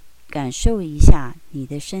受一下你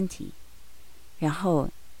的身体，然后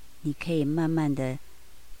你可以慢慢的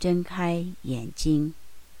睁开眼睛。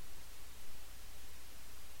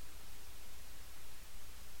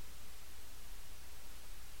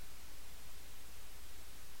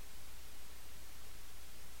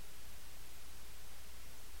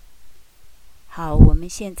好，我们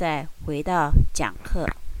现在回到讲课。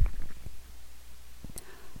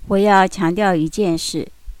我要强调一件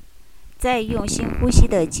事，在用心呼吸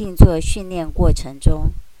的静坐训练过程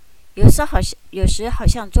中，有时好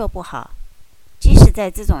像做不好，即使在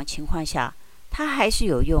这种情况下，它还是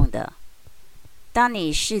有用的。当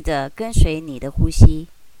你试着跟随你的呼吸，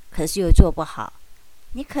可是又做不好，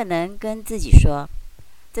你可能跟自己说，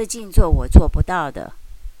这静坐我做不到的。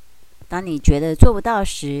当你觉得做不到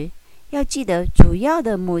时，要记得主要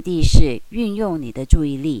的目的是运用你的注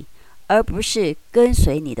意力，而不是跟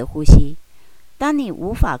随你的呼吸。当你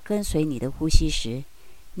无法跟随你的呼吸时，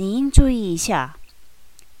你应注意一下，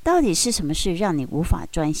到底是什么事让你无法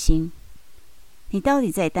专心？你到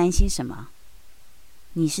底在担心什么？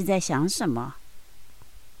你是在想什么？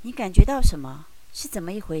你感觉到什么？是怎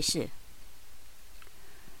么一回事？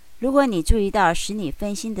如果你注意到使你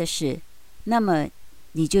分心的事，那么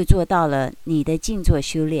你就做到了你的静坐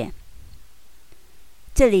修炼。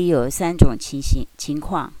这里有3种情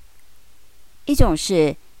况，一种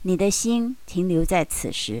是你的心停留在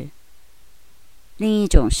此时；另一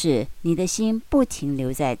种是你的心不停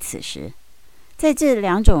留在此时。在这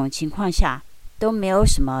两种情况下都没有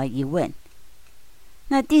什么疑问。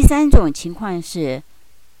那第三种情况是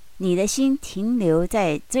你的心停留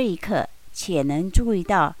在这一刻，且能注意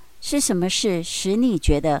到是什么事使你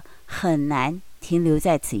觉得很难停留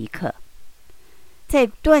在此一刻。在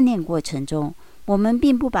锻炼过程中，我们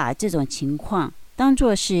并不把这种情况当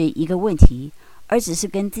作是一个问题，而只是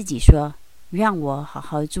跟自己说，让我好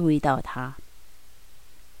好注意到它。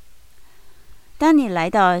当你来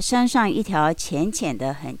到山上一条浅浅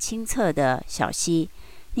的、很清澈的小溪，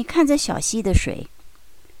你看着小溪的水，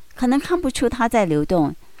可能看不出它在流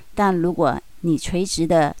动，但如果你垂直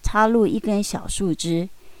地插入一根小树枝，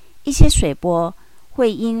一些水波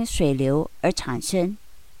会因水流而产生。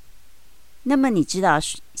那么你知道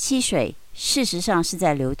溪水事实上是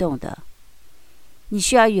在流动的。你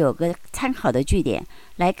需要有个参考的据点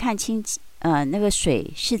来看清那个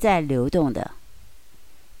水是在流动的。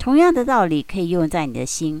同样的道理可以用在你的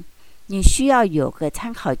心，你需要有个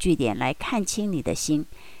参考据点来看清你的心。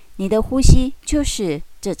你的呼吸就是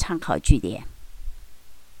这参考据点。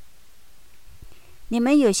你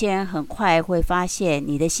们有些人很快会发现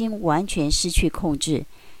你的心完全失去控制，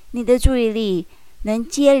你的注意力能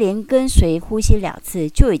接连跟随呼吸2次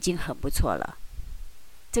就已经很不错了。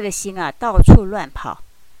这个心啊，到处乱跑，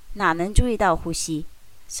哪能注意到呼吸？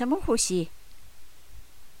什么呼吸？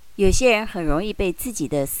有些人很容易被自己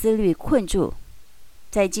的思虑困住，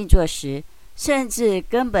在静坐时甚至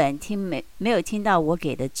根本没有听到我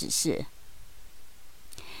给的指示。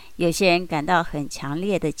有些人感到很强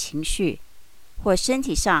烈的情绪，或身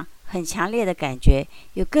体上很强烈的感觉，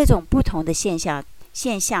有各种不同的现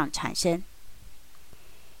象产生。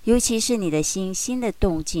尤其是你的心的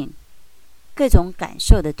动静，各种感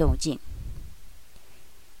受的动静。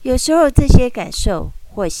有时候这些感受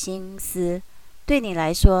或心思对你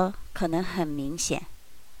来说可能很明显，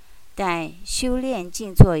但修炼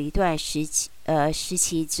静坐一段时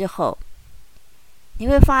期之后，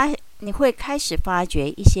你会开始发觉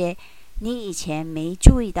一些你以前没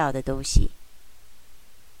注意到的东西。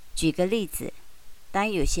举个例子，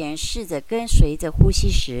当有些人试着跟随着呼吸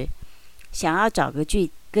时，想要找个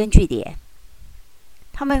根据点，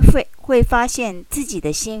他们会发现自己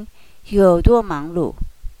的心有多忙碌。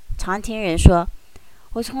常听人说，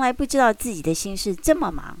我从来不知道自己的心是这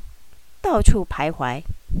么忙，到处徘徊，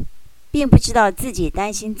并不知道自己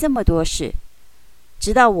担心这么多事，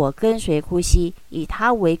直到我跟随呼吸，以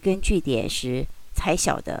它为根据点时，才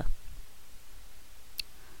晓得。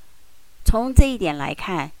从这一点来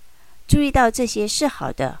看，注意到这些是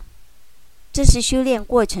好的，这是修炼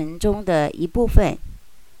过程中的一部分。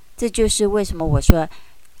这就是为什么我说，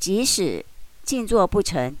即使静坐不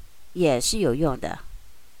成，也是有用的。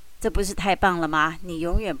这不是太棒了吗？你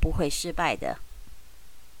永远不会失败的。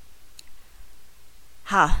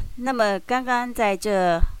好，那么刚刚在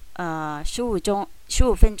这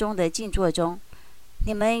15分钟的静坐中，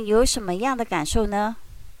你们有什么样的感受呢？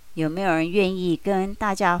有没有人愿意跟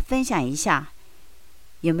大家分享一下？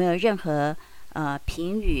有没有任何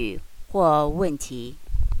评语或问题？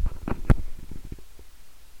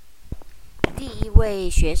第一位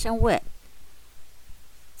学生问：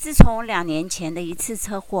自从2年前的一次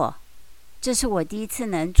车祸，这是我第一次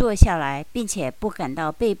能坐下来，并且不感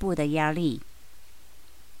到背部的压力。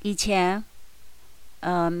以前，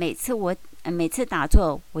每次打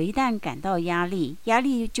坐，我一旦感到压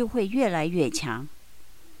力就会越来越强。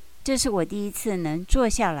这是我第一次能坐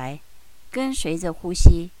下来，跟随着呼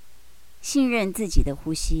吸，信任自己的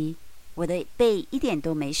呼吸，我的背一点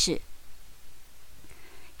都没事。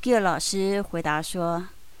Gil 老师回答说：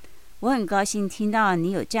我很高兴听到你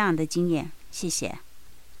有这样的经验，谢谢。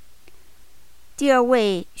第二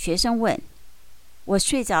位学生问：我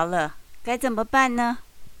睡着了，该怎么办呢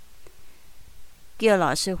？Gil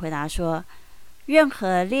老师回答说：任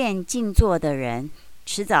何练静坐的人，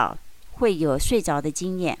迟早会有睡着的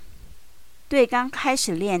经验。对刚开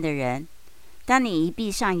始练的人，当你一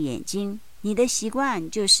闭上眼睛，你的习惯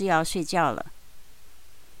就是要睡觉了。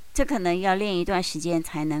这可能要练一段时间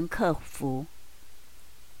才能克服。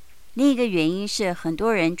另一个原因是，很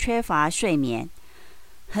多人缺乏睡眠。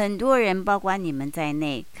很多人，包括你们在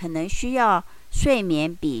内，可能需要睡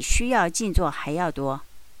眠比需要静坐还要多。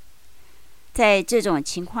在这种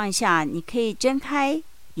情况下，你可以睁开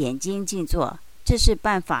眼睛静坐，这是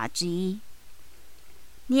办法之一。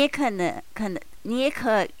你也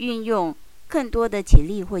可运用更多的体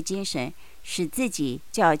力或精神，使自己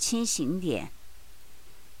较清醒点。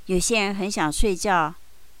有些人很想睡觉，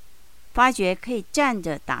发觉可以站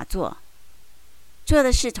着打坐，做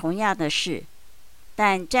的是同样的事，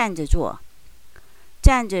但站着做。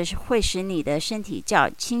站着会使你的身体较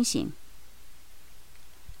清醒。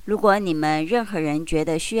如果你们任何人觉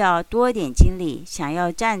得需要多点精力，想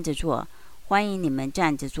要站着做，欢迎你们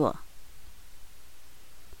站着做。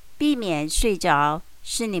避免睡着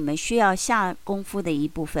是你们需要下功夫的一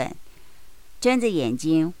部分，睁着眼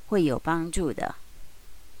睛会有帮助的。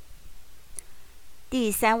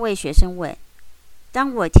第3位学生问：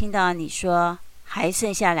当我听到你说还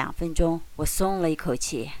剩下2分钟，我松了一口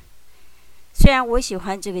气。虽然我喜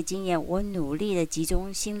欢这个经验，我努力的集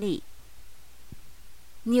中心力。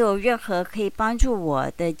你有任何可以帮助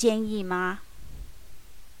我的建议吗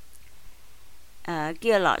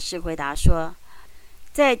？Gill 老师回答说，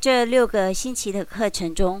在这6个星期的课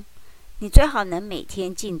程中，你最好能每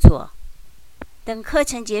天静坐。等课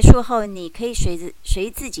程结束后，你可以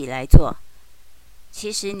随自己来做。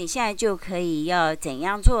其实你现在就可以要怎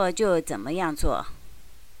样做就怎么样做。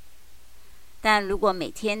但如果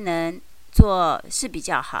每天能做是比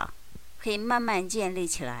较好，可以慢慢建立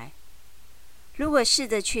起来。如果试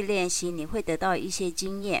着去练习，你会得到一些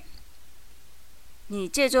经验。你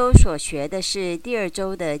这周所学的是第2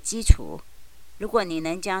周的基础。如果你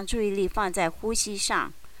能将注意力放在呼吸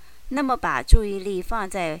上，那么把注意力放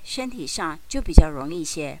在身体上就比较容易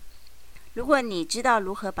些。如果你知道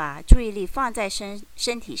如何把注意力放在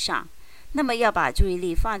身体上，那么要把注意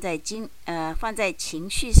力放在情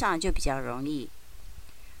绪上就比较容易。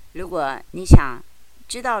如果你想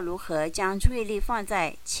知道如何将注意力放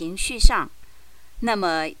在情绪上，那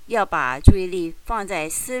么要把注意力放在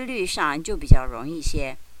思虑上就比较容易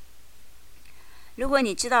些。如果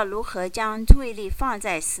你知道如何将注意力放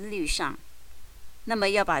在思虑上，那么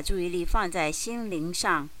要把注意力放在心灵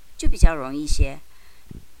上就比较容易些。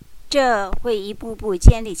这会一步步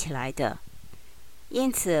建立起来的。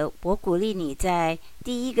因此，我鼓励你在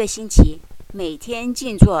第1个星期每天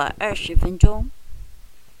静坐20分钟。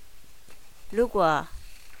如果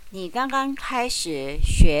你刚刚开始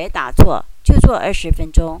学打坐，就做20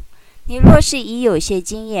分钟。你若是已有些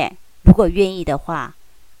经验，如果愿意的话，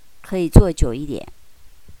可以做久一点。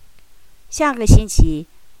下个星期，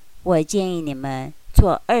我建议你们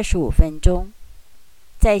做25分钟，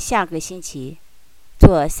在下个星期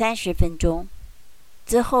做30分钟，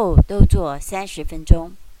之后都做30分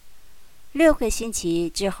钟。6个星期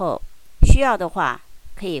之后，需要的话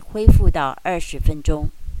可以恢复到20分钟。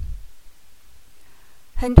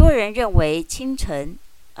很多人认为清晨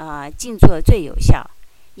静坐最有效，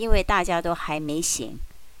因为大家都还没醒，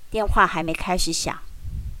电话还没开始响。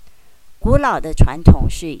古老的传统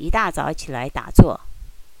是一大早起来打坐，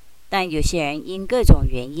但有些人因各种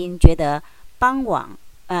原因觉得傍晚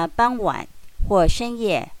或深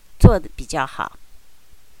夜做的比较好。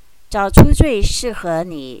找出最适合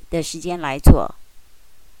你的时间来做。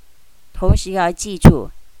同时要记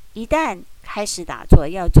住，一旦开始打坐，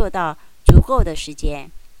要做到足够的时间，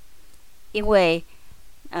因为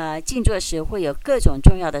静坐时会有各种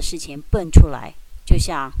重要的事情蹦出来，就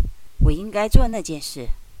像我应该做那件事。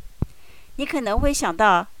你可能会想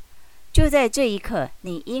到，就在这一刻，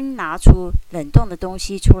你应拿出冷冻的东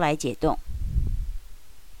西出来解冻。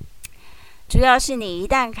主要是你一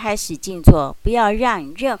旦开始静坐，不要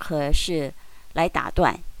让任何事来打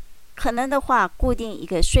断。可能的话，固定一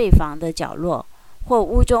个睡房的角落或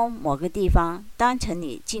屋中某个地方当成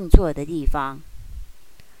你静坐的地方。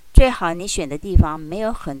最好你选的地方没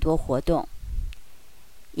有很多活动，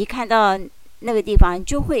一看到那个地方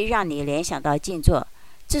就会让你联想到静坐。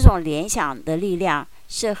这种联想的力量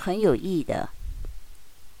是很有意义的，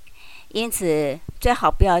因此最好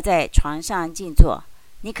不要在床上静坐，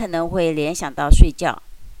你可能会联想到睡觉。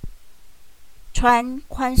穿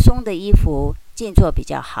宽松的衣服静坐比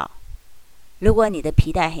较好。如果你的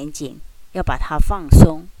皮带很紧，要把它放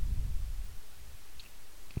松。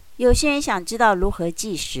有些人想知道如何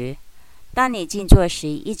计时。当你静坐时，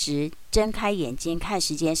一直睁开眼睛看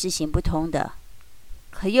时间是行不通的。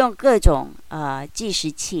可用各种计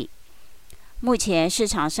时器。目前市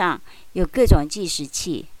场上有各种计时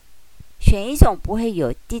器，选一种不会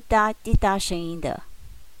有滴答滴答声音的。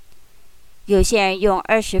有些人用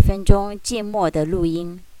20分钟静默的录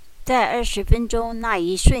音，在20分钟那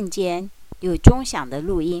一瞬间有钟响的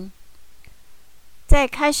录音。在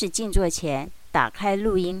开始静坐前，打开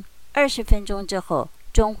录音，20分钟之后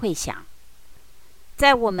钟会响。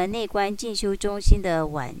在我们内观进修中心的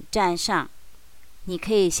网站上，你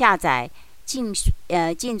可以下载静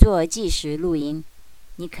坐计时录音，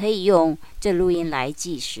你可以用这录音来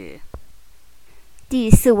计时。第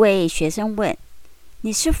4位学生问：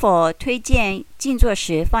你是否推荐静坐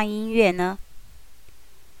时放音乐呢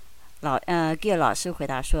？Gill 老师回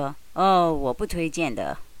答说：我不推荐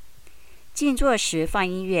的。静坐时放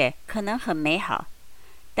音乐可能很美好，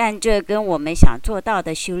但这跟我们想做到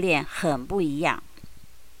的修炼很不一样。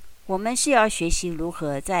我们是要学习如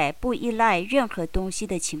何在不依赖任何东西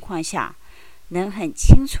的情况下，能很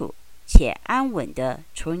清楚且安稳地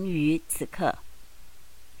存于此刻。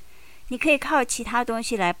你可以靠其他东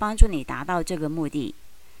西来帮助你达到这个目的，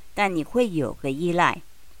但你会有个依赖。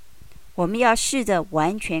我们要试着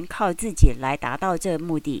完全靠自己来达到这个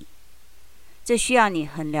目的，这需要你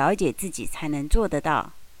很了解自己才能做得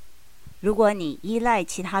到。如果你依赖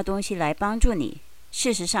其他东西来帮助你，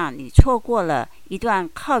事实上你错过了一段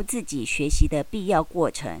靠自己学习的必要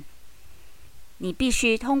过程。你必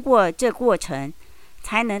须通过这过程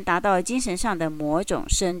才能达到精神上的某种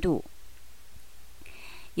深度。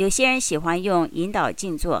有些人喜欢用引导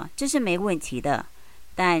静坐，这是没问题的，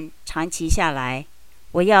但长期下来，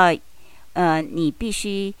你必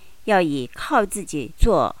须要以靠自己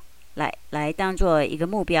做来当做一个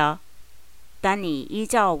目标。当你依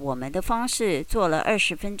照我们的方式做了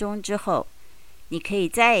20分钟之后，你可以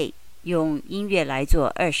再用音乐来做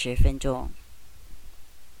20分钟。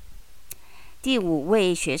第5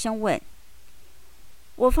位学生问：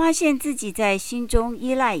我发现自己在心中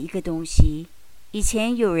依赖一个东西。以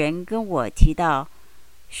前有人跟我提到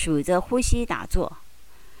数着呼吸打坐，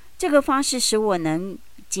这个方式使我能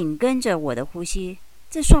紧跟着我的呼吸，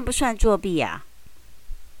这算不算作弊啊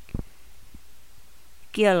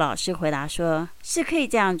？Gill 老师回答说，是可以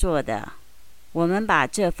这样做的。我们把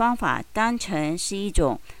这方法当成是一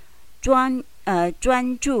种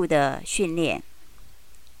专注的训练。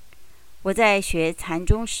我在学禅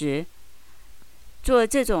宗时，做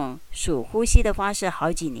这种数呼吸的方式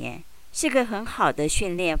好几年，是个很好的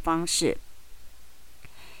训练方式。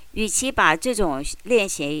与其把这种练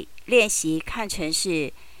习看成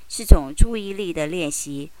是种注意力的练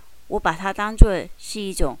习，我把它当作是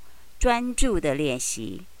一种专注的练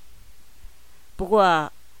习。不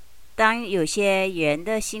过，当有些人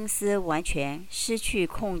的心思完全失去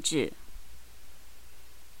控制，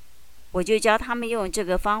我就教他们用这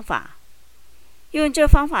个方法。用这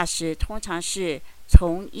方法时，通常是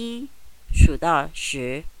从1数到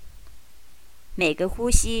10，每个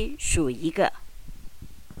呼吸数1个。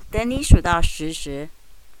等你数到10时，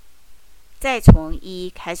再从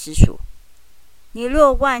1开始数。你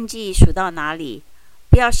若忘记数到哪里，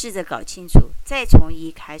不要试着搞清楚，再从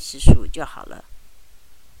1开始数就好了。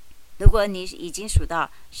如果你已经数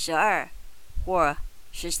到12或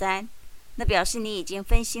13，那表示你已经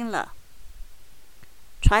分心了。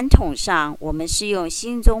传统上，我们是用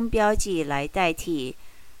心中标记来代替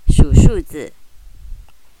数数字，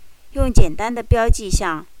用简单的标记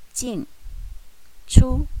像进、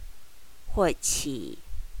出或起、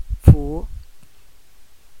伏。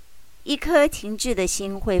一颗停滞的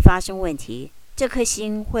心会发生问题，这颗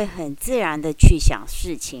心会很自然地去想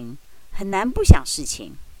事情，很难不想事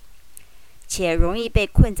情，且容易被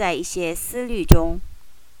困在一些思虑中。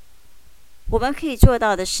我们可以做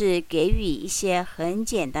到的是给予一些很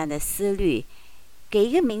简单的思虑，给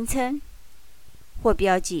一个名称或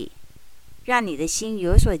标记，让你的心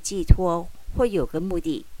有所寄托或有个目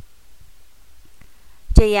的。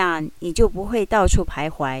这样你就不会到处徘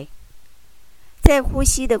徊。在呼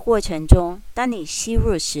吸的过程中，当你吸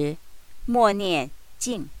入时，默念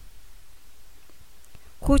进；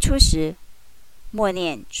呼出时，默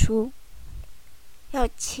念出。要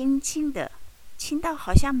轻轻的，轻到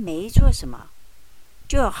好像没做什么，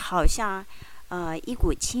就好像一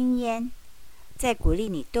股轻烟在鼓励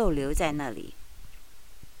你逗留在那里，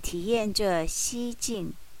体验这吸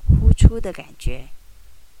进呼出的感觉。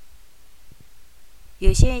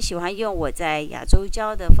有些人喜欢用我在亚洲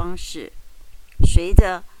教的方式，随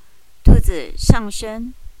着肚子上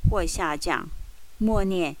升或下降，默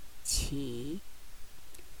念起、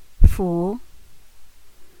伏，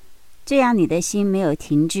这样你的心没有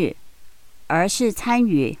停滞，而是参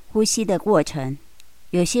与呼吸的过程。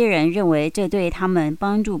有些人认为这对他们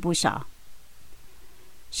帮助不少。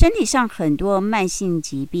身体上很多慢性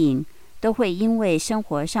疾病都会因为生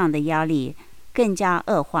活上的压力更加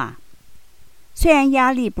恶化。虽然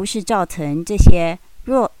压力不是造成这些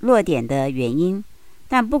弱点的原因，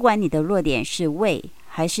但不管你的弱点是胃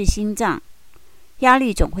还是心脏，压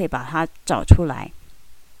力总会把它找出来。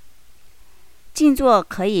静坐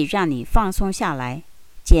可以让你放松下来，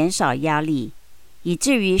减少压力，以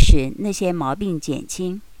至于使那些毛病减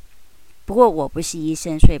轻。不过我不是医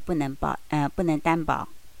生，所以不能担保。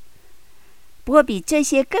不过比这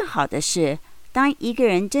些更好的是，当一个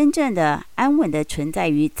人真正的安稳地存在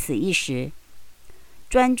于此一时，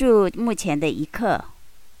专注目前的一刻，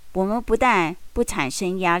我们不但不产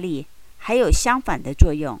生压力，还有相反的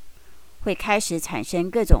作用，会开始产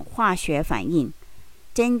生各种化学反应，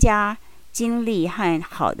增加精力和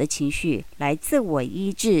好的情绪来自我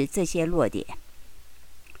医治这些弱点。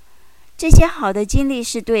这些好的经历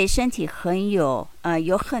是对身体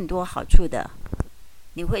有很多好处的。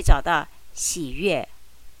你会找到喜悦、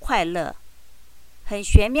快乐、很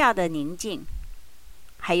玄妙的宁静，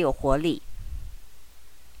还有活力。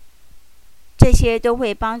这些都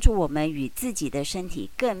会帮助我们与自己的身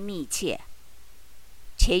体更密切，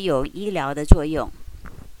且有医疗的作用。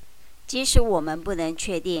即使我们不能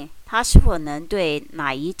确定它是否能对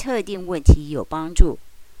哪一特定问题有帮助。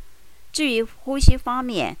至于呼吸方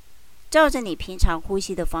面，照着你平常呼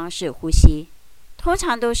吸的方式呼吸，通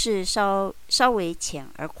常都是稍微浅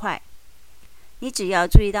而快。你只要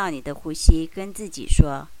注意到你的呼吸，跟自己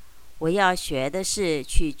说，我要学的是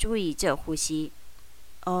去注意这呼吸。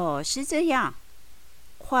哦，是这样，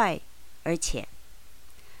快而浅。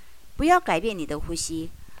不要改变你的呼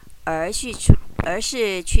吸，而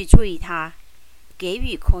是去注意它，给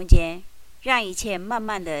予空间，让一切慢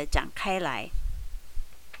慢的展开来。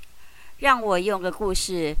让我用个故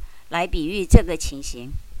事来比喻这个情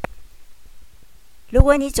形。如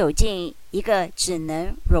果你走进一个只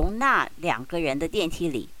能容纳2个人的电梯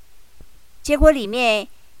里，结果里面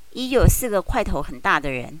已有4个块头很大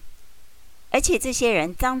的人，而且这些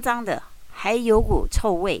人脏脏的，还有股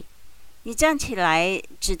臭味，你站起来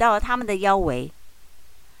直到他们的腰围。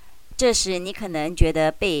这时你可能觉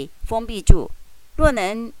得被封闭住，若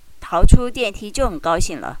能逃出电梯就很高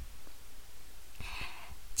兴了。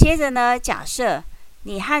接着呢，假设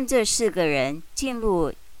你和这4个人进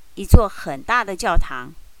入一座很大的教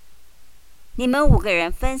堂，你们5个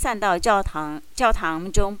人分散到教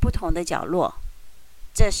堂中不同的角落。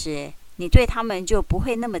这时你对他们就不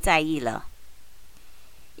会那么在意了，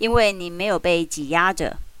因为你没有被挤压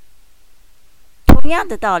着。同样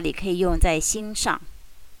的道理可以用在心上。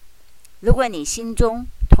如果你心中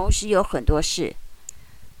同时有很多事，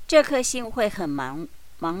这颗心会很忙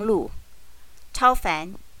碌、超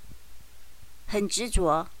凡、很执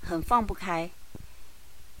着、很放不开，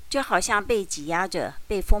就好像被挤压着、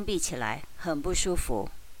被封闭起来，很不舒服。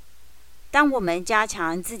当我们加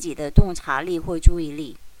强自己的洞察力或注意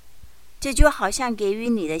力，这就好像给予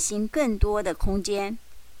你的心更多的空间。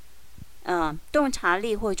洞察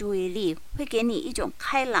力或注意力会给你一种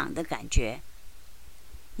开朗的感觉，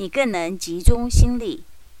你更能集中心力，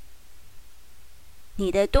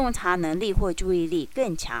你的洞察能力或注意力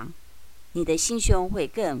更强，你的心胸会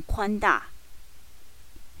更宽大，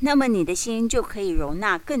那么你的心就可以容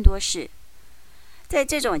纳更多事。在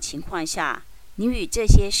这种情况下，你与这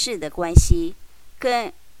些事的关系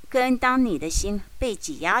跟当你的心被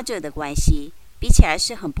挤压着的关系比起来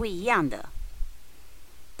是很不一样的。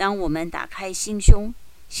当我们打开心胸，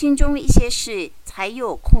心中一些事才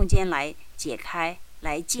有空间来解开，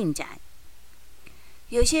来进展。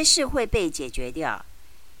有些事会被解决掉，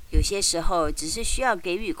有些时候只是需要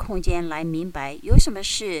给予空间来明白有什么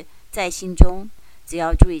事在心中，只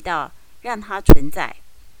要注意到，让它存在。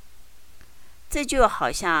这就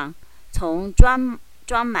好像从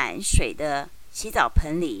装满水的洗澡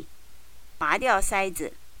盆里拔掉塞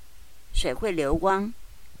子，水会流光，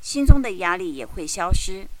心中的压力也会消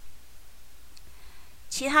失。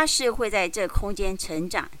其他事会在这空间成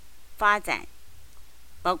长发展，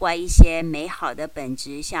包括一些美好的本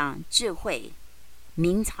质，像智慧、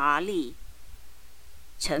明察力、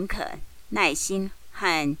诚恳、耐心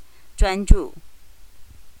和专注。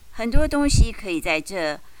很多东西可以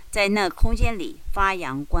在那空间里发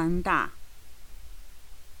扬光大。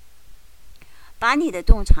把你的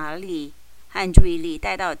洞察力和注意力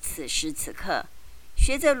带到此时此刻，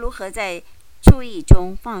学着如何在注意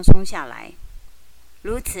中放松下来，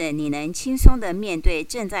如此你能轻松地面对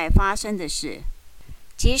正在发生的事。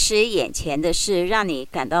即使眼前的事让你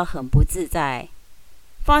感到很不自在，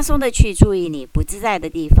放松地去注意你不自在的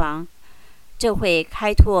地方，这会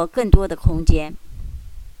开拓更多的空间。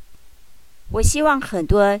我希望很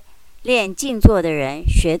多练静坐的人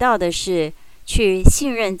学到的是去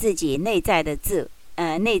信任自己内在的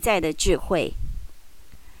智慧。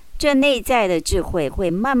这内在的智慧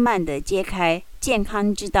会慢慢地揭开健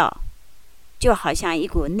康之道，就好像一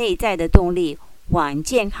股内在的动力往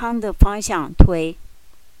健康的方向推。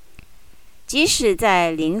即使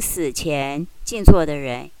在临死前静坐的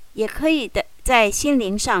人，也可以在心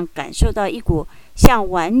灵上感受到一股向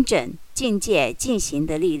完整境界进行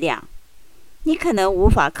的力量。你可能无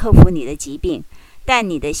法克服你的疾病，但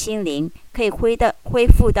你的心灵可以恢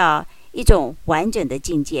复到一种完整的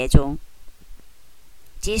境界中。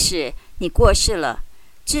即使你过世了，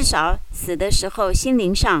至少死的时候心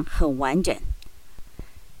灵上很完整。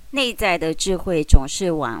内在的智慧总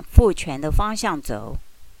是往父权的方向走。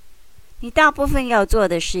你大部分要做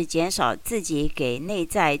的是减少自己给内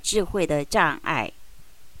在智慧的障碍。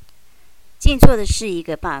静坐的是一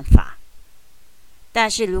个办法，但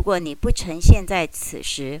是如果你不呈现在此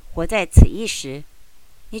时，活在此一时，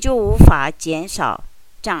你就无法减少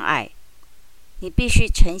障碍。你必须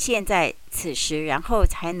呈现在此时，然后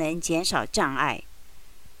才能减少障碍。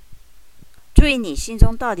注意你心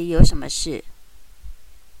中到底有什么事，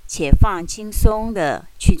且放轻松的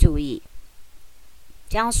去注意，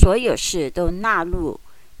将所有事都纳入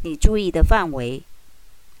你注意的范围，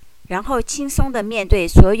然后轻松的面对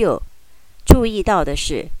所有注意到的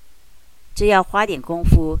事。这要花点功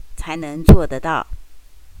夫才能做得到。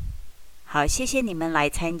好，谢谢你们来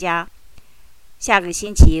参加。下个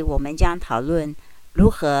星期我们将讨论如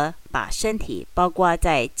何把身体包括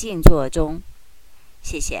在静坐中。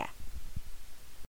谢谢。